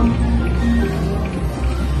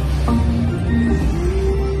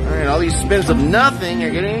 Alright, all these spins of nothing are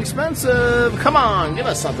getting expensive. Come on, give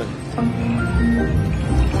us something.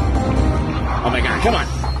 Oh my god, come on.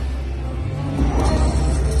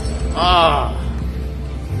 Oh.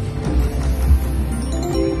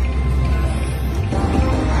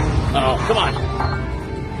 Oh, come on.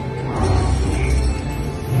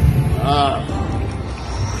 Oh.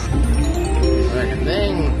 Second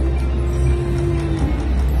thing.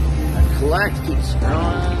 Collect, keeps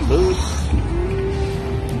growing, boost.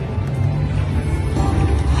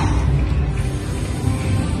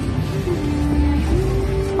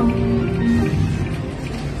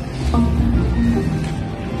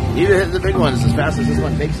 You hit the big ones as fast as this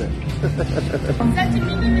one takes it. Such a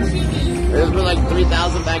mini machine. There's been like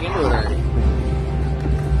 3,000 back into it already.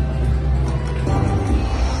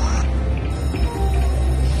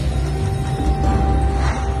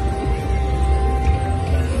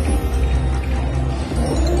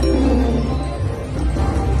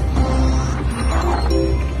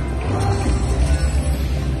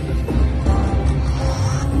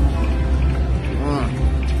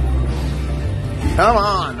 Come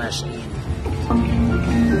on, machine.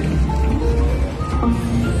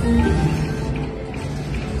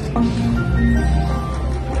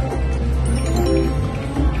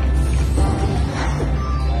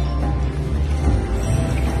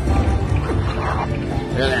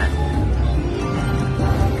 Look at that.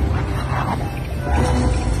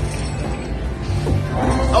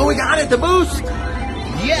 Oh, we got it, the boost.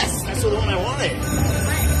 Yes, that's the one I wanted.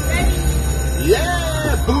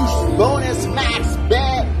 Yeah, boost, bonus, max,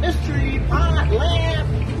 bet, mystery, pot, lamp.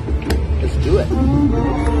 Let's do it.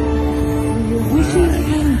 Wishes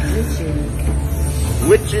bring riches.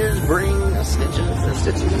 Witches bring stitches or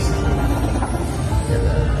stitches.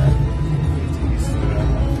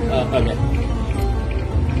 Okay.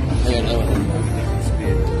 I got another one.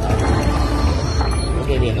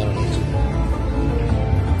 Okay, me another one.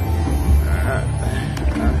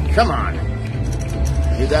 Come on.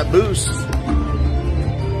 Get that boost.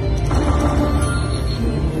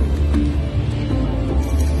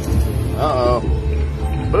 Uh-oh.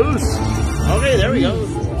 Boost. Okay, there we go.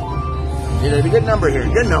 Need a good number here.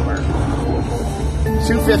 Good number.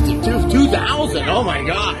 250. 2,000. Oh my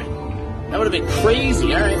god. That would have been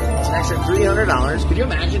crazy. All right. It's an extra $300. Could you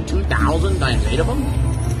imagine 2,000 times 8 of them?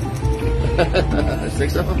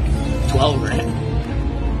 6 of them? 12 grand.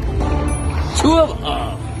 2 of them.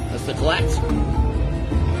 Oh, that's the collect.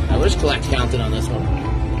 I wish collect counted on this one.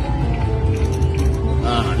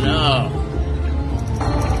 Oh no.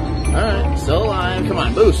 Alright, still alive. Come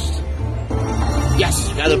on, boost. Yes,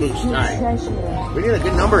 got the boost. Alright. We need a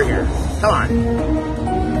good number here. Come on.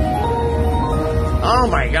 Oh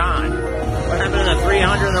my god. What happened to the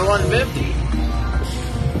 300 and the 150?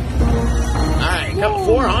 Alright, come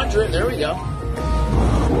 400. There we go.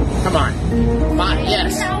 Come on. 5,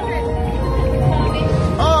 yes.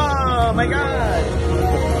 Oh my god.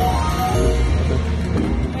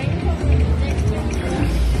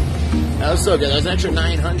 That was so good. That was an extra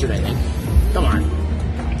 900, I think. Come on.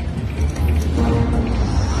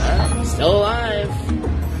 Alright, still alive.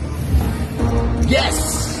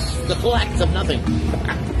 Yes! The collect of nothing.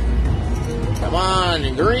 Come on,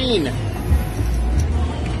 and green.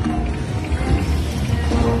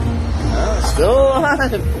 Still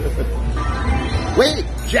alive. Wait,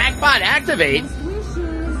 jackpot activate?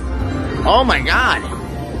 Oh my god.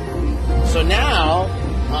 So now,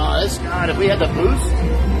 this god, if we had the boost,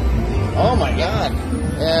 oh my god.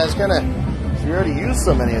 Yeah, it's kind of, we already used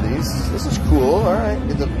so many of these. This is cool. All right,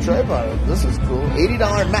 get the tripod. This is cool.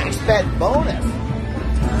 $80 max bet bonus.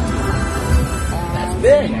 That's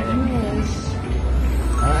big, I think.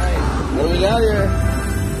 All right, what do we got here?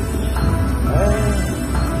 All right.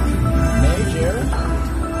 Major.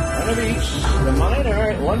 One of each. The minor. All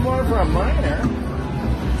right, one more for a minor.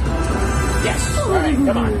 Yes. All right,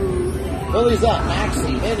 come on. Lily's up.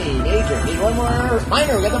 Maxi, mini, major. Need one more.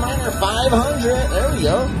 Minor. We got the minor. 500. There we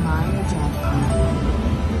go. Minor jackpot.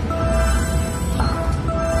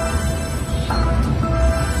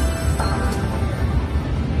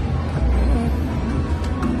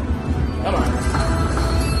 Come on.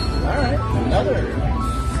 All right. Another.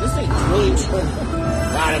 This thing's really sweet.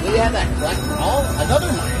 God, if we had that collect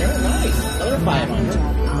another minor, nice. Another 500.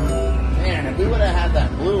 Man, if we would have had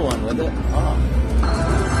that blue one with it. Oh.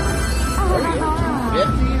 There we go.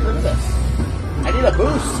 50. Look at this. I need a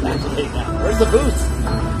boost. Actually, where's the boost?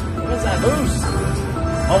 Where's that boost?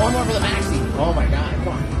 Oh, one more for the maxi. Oh my God,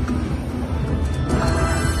 come on.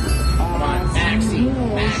 Come on, maxi.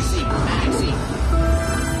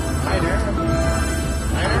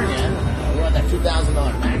 Minor again. We want that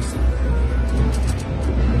 $2,000 maxi.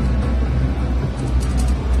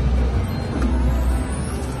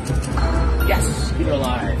 Yes, keep it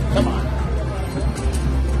alive. Come on.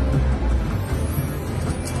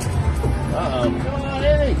 Uh-oh. Come on,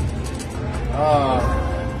 Eddie.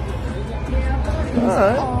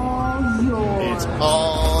 Alright. It's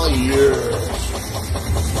all yours.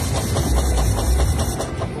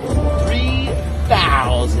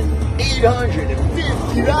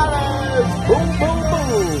 $3,850. Boom, boom,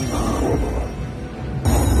 boom.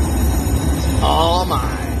 All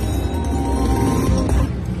mine.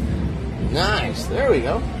 Nice. There we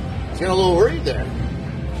go. It's getting a little worried there.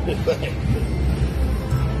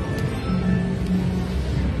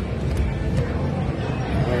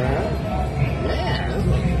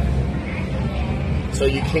 So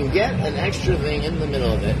you can get an extra thing in the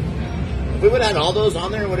middle of it. If we would have had all those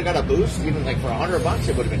on there and would have got a boost, even like for $100,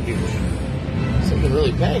 it would have been huge. So you can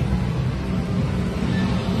really pay.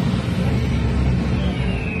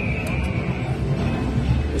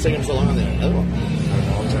 What's taking so long on the other one? I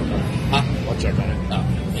don't know. I'll check on it. I'll check on it. Oh,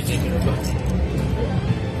 it's in here.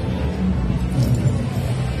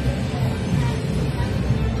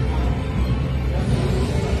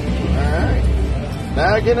 Alright.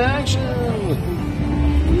 Back in action.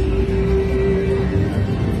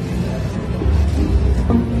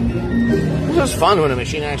 It's just fun when a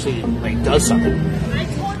machine actually like does something.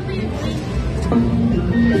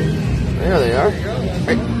 There they are.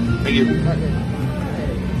 Right. Thank you.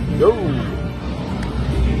 Go.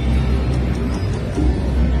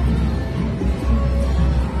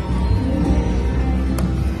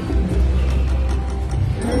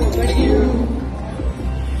 Thank you.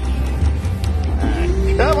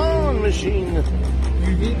 Come on, machine. You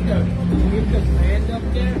need the hand up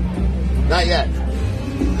there? Not yet.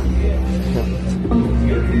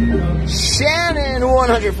 Shannon,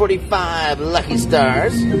 145 lucky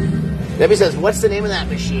stars. Debbie says, what's the name of that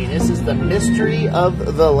machine? This is the Mystery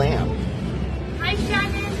of the Lamp. Hi,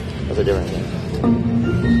 Shannon. That's a different thing.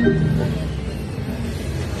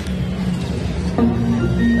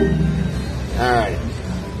 Alright.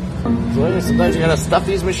 So sometimes you gotta stuff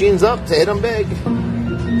these machines up to hit them big. Go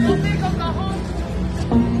big or go home.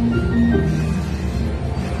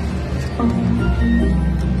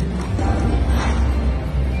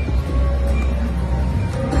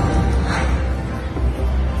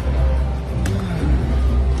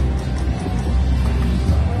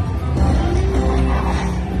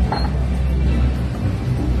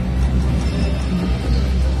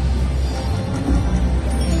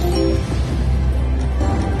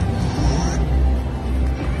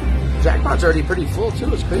 Jackpot's already pretty full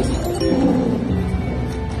too, it's crazy.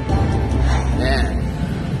 Man,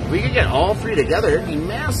 if we could get all three together, it'd be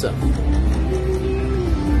massive.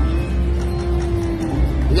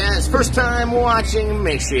 You guys, first time watching,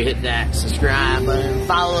 make sure you hit that subscribe button,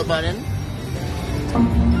 follow button.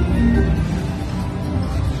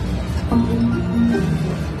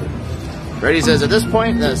 Brady says, at this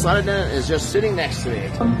point, the slot attendant is just sitting next to me.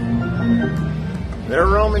 They're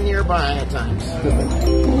roaming nearby at times.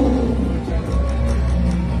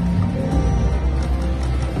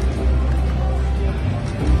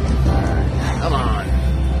 Come on.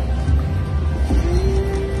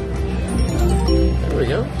 There we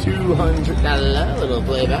go. $200 little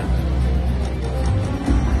playback.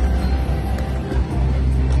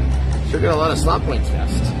 Sure got a lot of slot points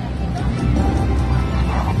fast.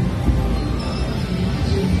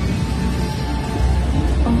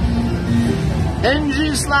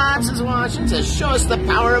 NG Slots is watching, says, show us the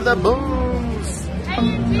power of the booms.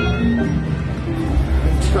 I'm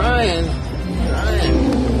trying.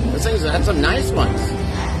 Those things had some nice ones.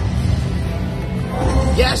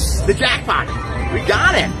 Yes, the jackpot. We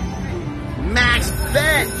got it. Max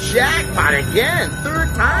bet jackpot again.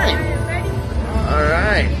 Third time. All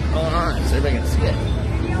right. Hold on so everybody can see it.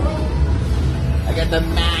 I got the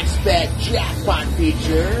max bet jackpot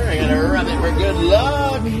feature. I gotta rub it for good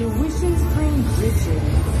luck. Your wishes clean dishes.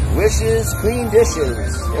 Wishes clean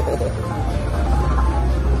dishes.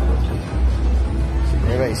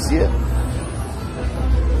 Everybody see it?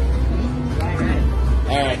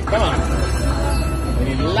 Alright, come on. We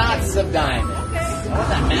need lots of diamonds. I want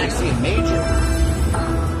that maxi major.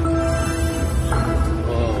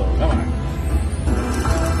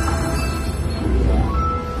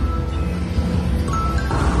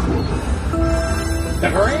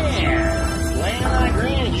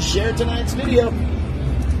 video.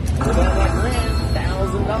 What about that grand?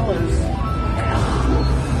 $1,000.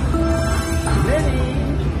 Mini.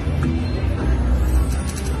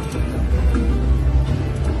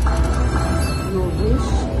 Your wish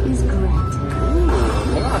is granted.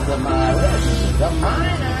 Ooh, lots of my wish. The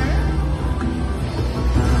miner.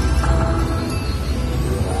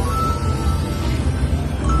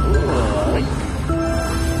 Ooh,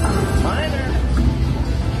 miner.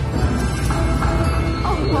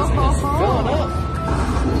 This is filling up.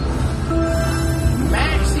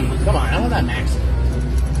 Maxi. Come on, I want that Maxi.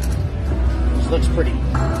 This looks pretty.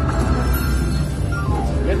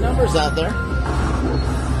 Good numbers out there.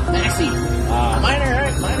 Maxi. Minor, all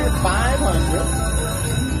right, minor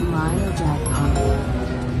 500. Minor jackpot.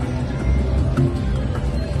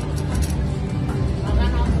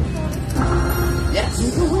 Yes.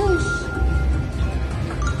 Make a wish.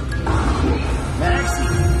 Maxi.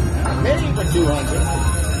 Mini for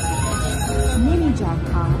 200. Mini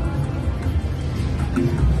jackpot.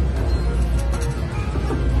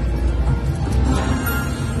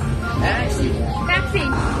 Maxi. Maxi.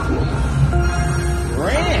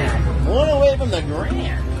 Grand. One away from the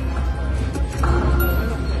grand.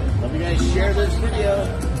 Hope you guys share this video.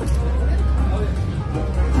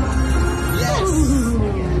 Yes.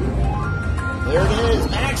 There it is.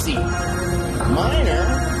 Maxi. Minor.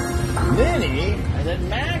 Mini. And then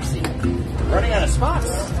Maxi. Running out of spots.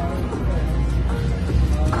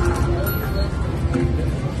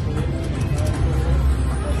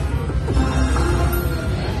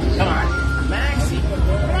 Come on. Maxi.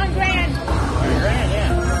 Come on, Grand. Grand,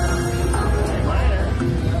 yeah. Minor.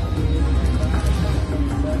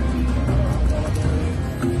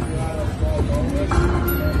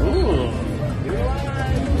 Ooh. You're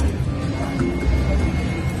alive.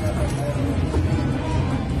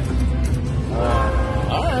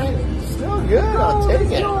 All right. Still good. I'll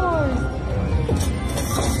take it.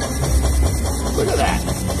 Look at that.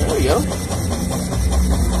 There we go.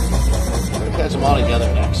 We'll catch them all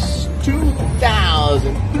together next.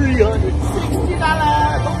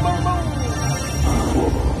 $2,360. Boom, boom, boom.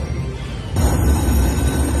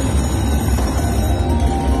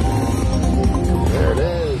 There it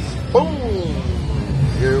is. Boom.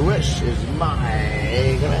 Your wish is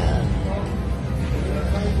my command.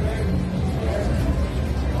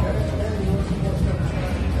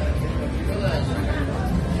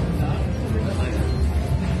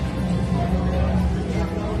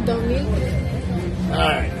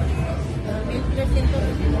 Alright.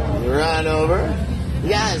 Right over.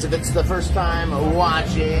 Guys, if it's the first time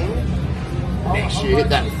watching, make sure you hit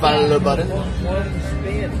that follow button.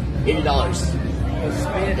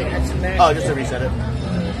 $80. Oh, just to reset it.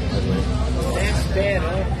 Next spin,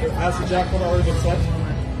 huh? Has the jackpot already been set?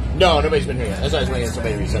 No, nobody's been here yet. That's why I was waiting for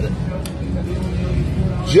somebody to reset it.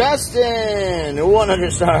 Justin,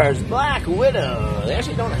 100 stars. Black Widow. They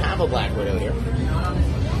actually don't have a Black Widow here.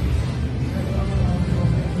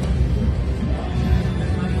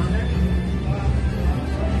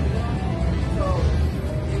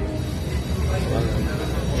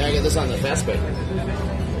 Yeah, I get this on the fast pay.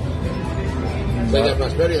 Like that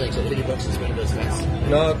prosperity link said, $50 to spend those fast.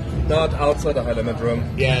 Not outside the high limit room.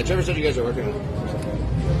 Yeah, Trevor said you guys are working on it.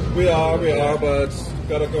 We are, but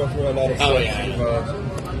gotta go through a lot of stuff. Oh, yeah, I know.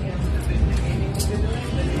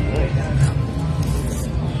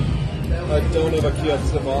 I don't have a key at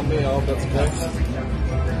Sim on me, I hope that's fixed.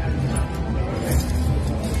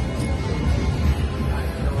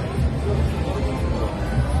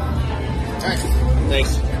 Alright,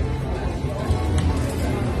 thanks.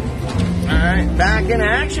 Alright, back in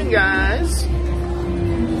action, guys.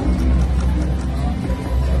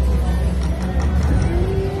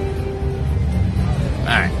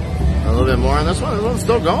 Alright, a little bit more on this one. This one's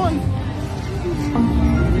still going.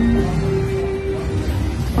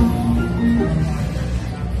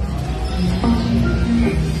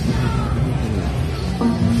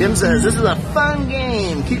 Tim says, this is a fun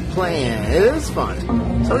game. Keep playing. It is fun.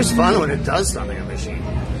 It's always fun when it does something on a machine.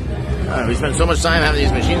 We spend so much time having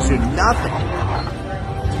these machines do nothing.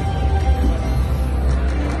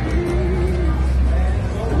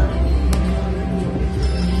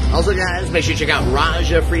 Also, guys, make sure you check out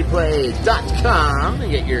RajaFreePlay.com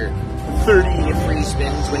and get your 30 free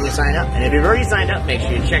spins when you sign up. And if you've already signed up, make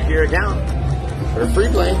sure you check your account for free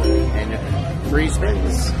play and free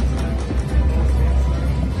spins.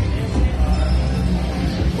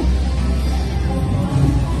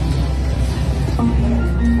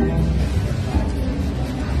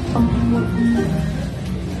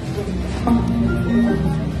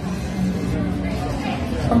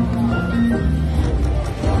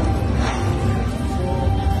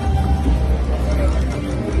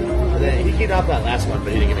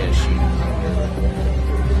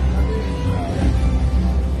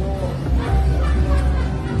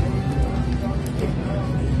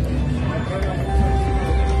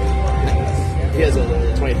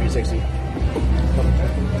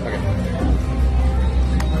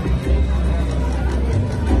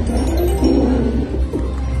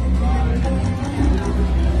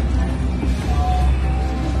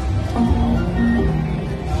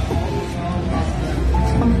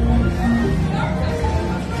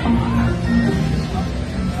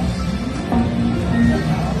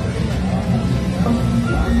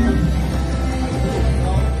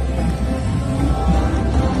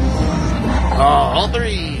 All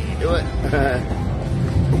three. Do it.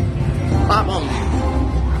 Pop them.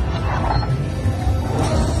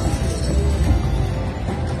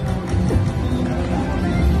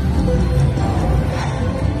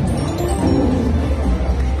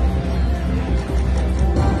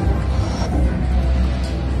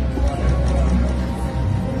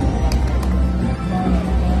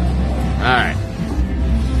 Alright.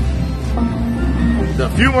 A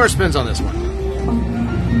few more spins on this one.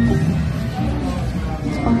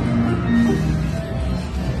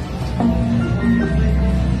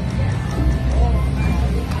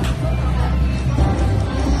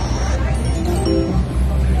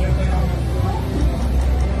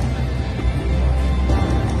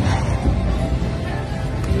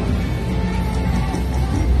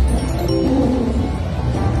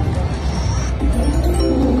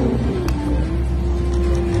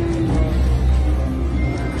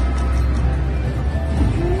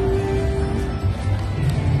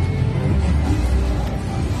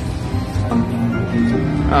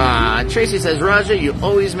 Tracy says, Roger, you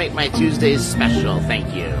always make my Tuesdays special.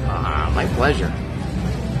 Thank you. My pleasure.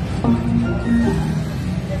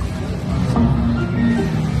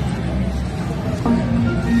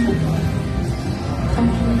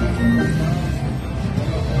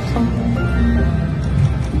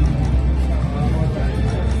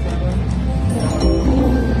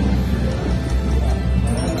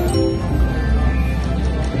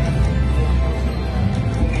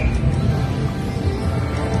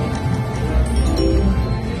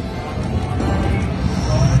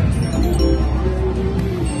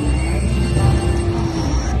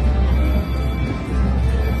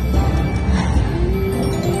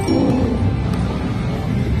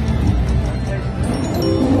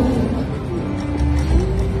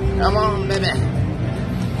 Come on, baby.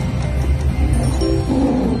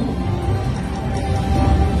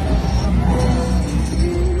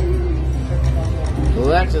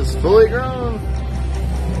 Collect is fully grown.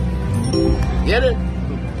 Get it?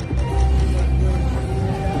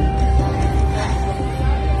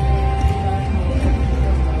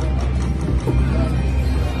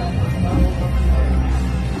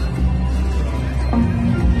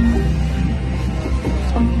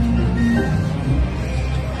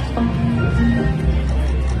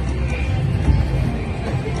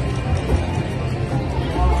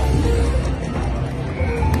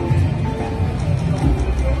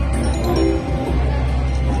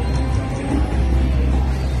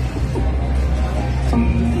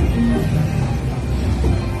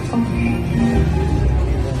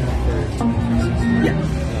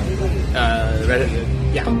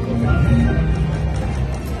 Yeah.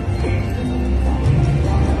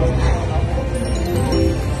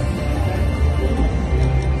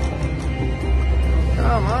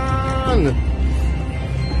 Come on.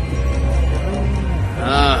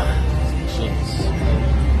 Jeez.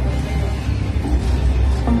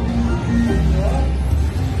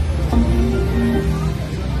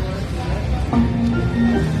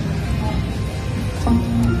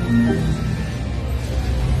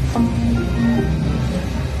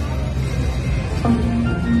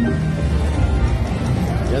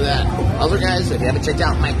 Look at that. Also, guys, if you haven't checked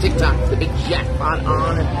out my TikTok, the Big Jackpot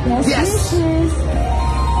on. Yes!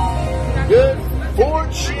 Good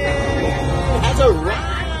fortune has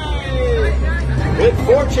arrived! Good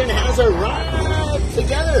fortune has arrived!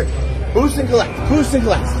 Together! Boost and collect. Boost and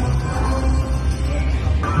collect.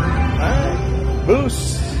 Alright.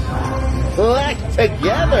 Boost. Collect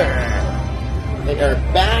together. They are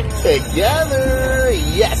back together.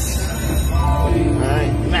 Yes!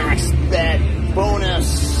 Alright. Max bet.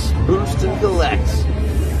 Bonus. Boost and collect.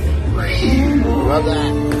 Love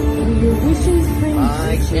that.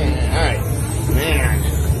 I can. Alright. Man.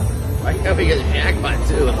 I hope you get a jackpot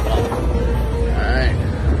too in the ball. Alright.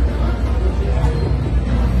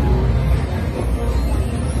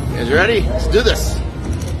 You guys ready? Let's do this.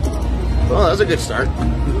 Oh, that was a good start.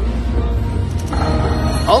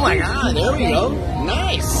 Oh my god, there we go.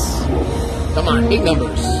 Nice. Come on, big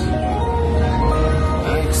numbers.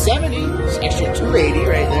 70. It's extra 280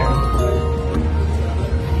 right there.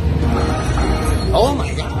 Oh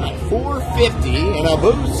my god, 450 and a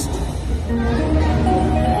boost.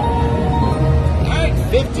 Alright,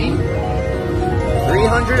 50.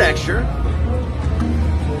 300 extra.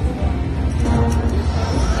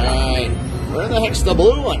 Alright, where the heck's the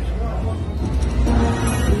blue one?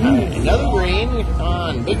 Alright, another green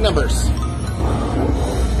on big numbers.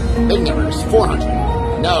 Big numbers, 400.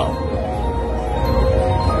 No.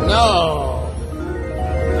 No.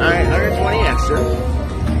 Alright, 120 extra.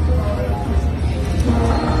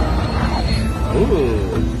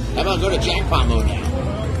 Ooh. How about go to jackpot mode now?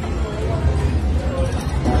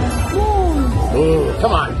 Ooh,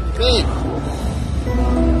 come on, big.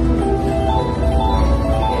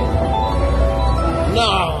 No,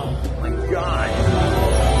 oh my God.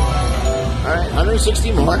 All right,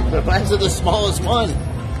 160 more. But mine's the smallest one.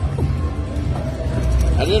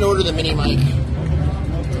 I didn't order the mini mic.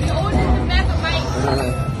 We ordered the mega mic.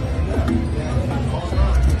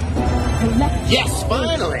 Yes,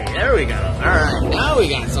 finally. There we go. All right, now we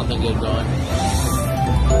got something good going.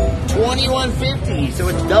 $21.50, so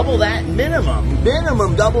it's double that minimum.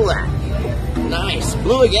 Minimum double that. Nice.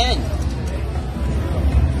 Blue again.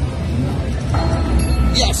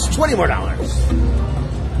 Yes, $20 more.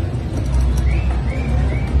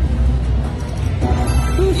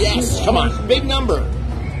 Yes, come on. Big number.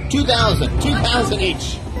 2,000. 2,000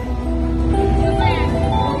 each.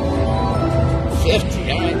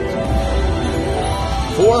 50, all right.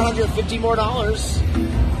 $450 more.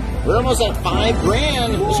 We're almost at $5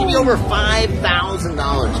 grand. This should be over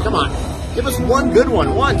 $5,000. Come on. Give us one good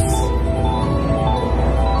one once.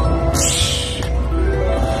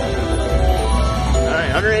 All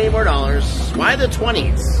right, $180 more. Why the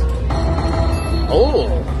 20s?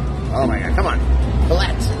 Oh. Oh my God, come on.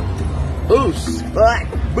 Collect. Boost.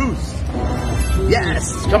 Collect. Boost.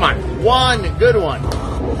 Yes. Come on. One good one.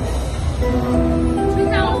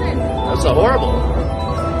 2,000. That's a horrible.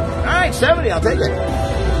 All right, 70. I'll take it.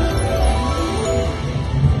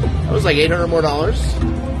 That was like $800 more.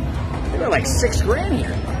 They were like $6 grand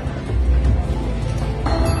here.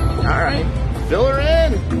 All right, fill her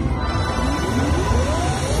in.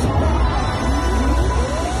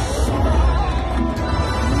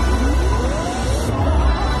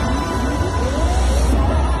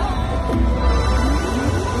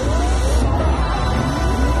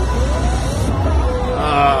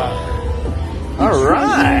 All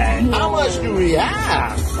right, how much do we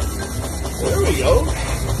have? There we go.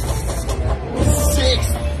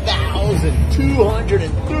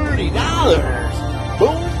 $6,230.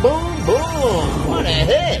 Boom, boom, boom. What a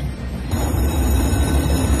hit.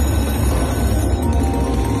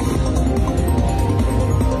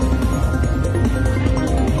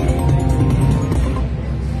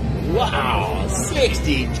 Wow,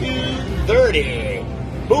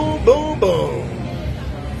 $62.30. Boom, boom, boom.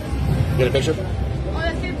 Get a picture? Oh,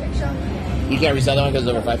 let's get a picture. You can't resell that one because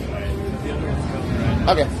it's over 5?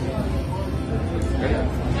 Okay.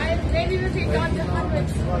 Maybe we could go to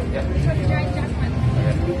hundreds. For the giant jackpot.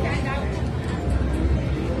 Stand out.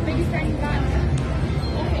 Maybe standing back.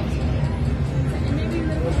 Okay. And maybe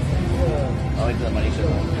we'll... I'll wait till the money shows up.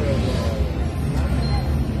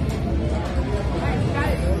 Alright, got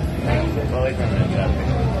it. Ready? Well, wait for a minute. Get out of the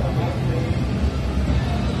picture.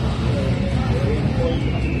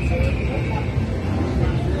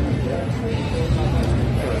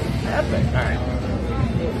 Epic. All right.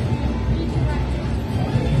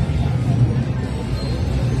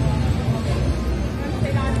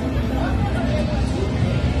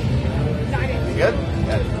 You good?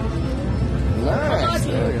 Got it. Nice.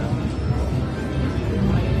 There we go.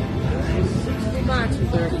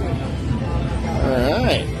 All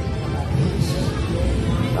right.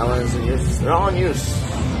 That one's in use. They're all in use.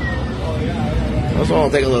 This one will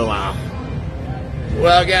take a little while.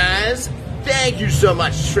 Well, guys, thank you so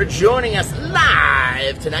much for joining us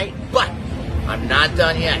live tonight, but I'm not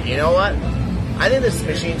done yet. You know what? I think this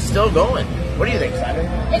machine's still going. What do you think, Simon?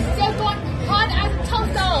 It's still going hot as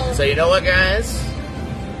toast. So you know what, guys?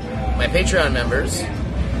 My Patreon members,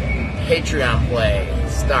 Patreon play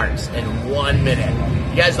starts in 1 minute.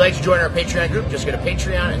 You guys like to join our Patreon group? Just go to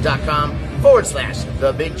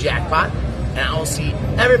patreon.com/The Big Jackpot. And I will see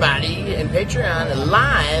everybody in Patreon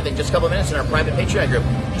live in just a couple of minutes in our private Patreon group.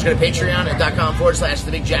 Just go to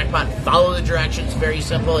patreon.com/The Big Jackpot. Follow the directions. Very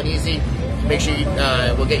simple and easy. Make sure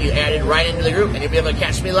we'll get you added right into the group, and you'll be able to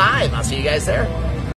catch me live. I'll see you guys there.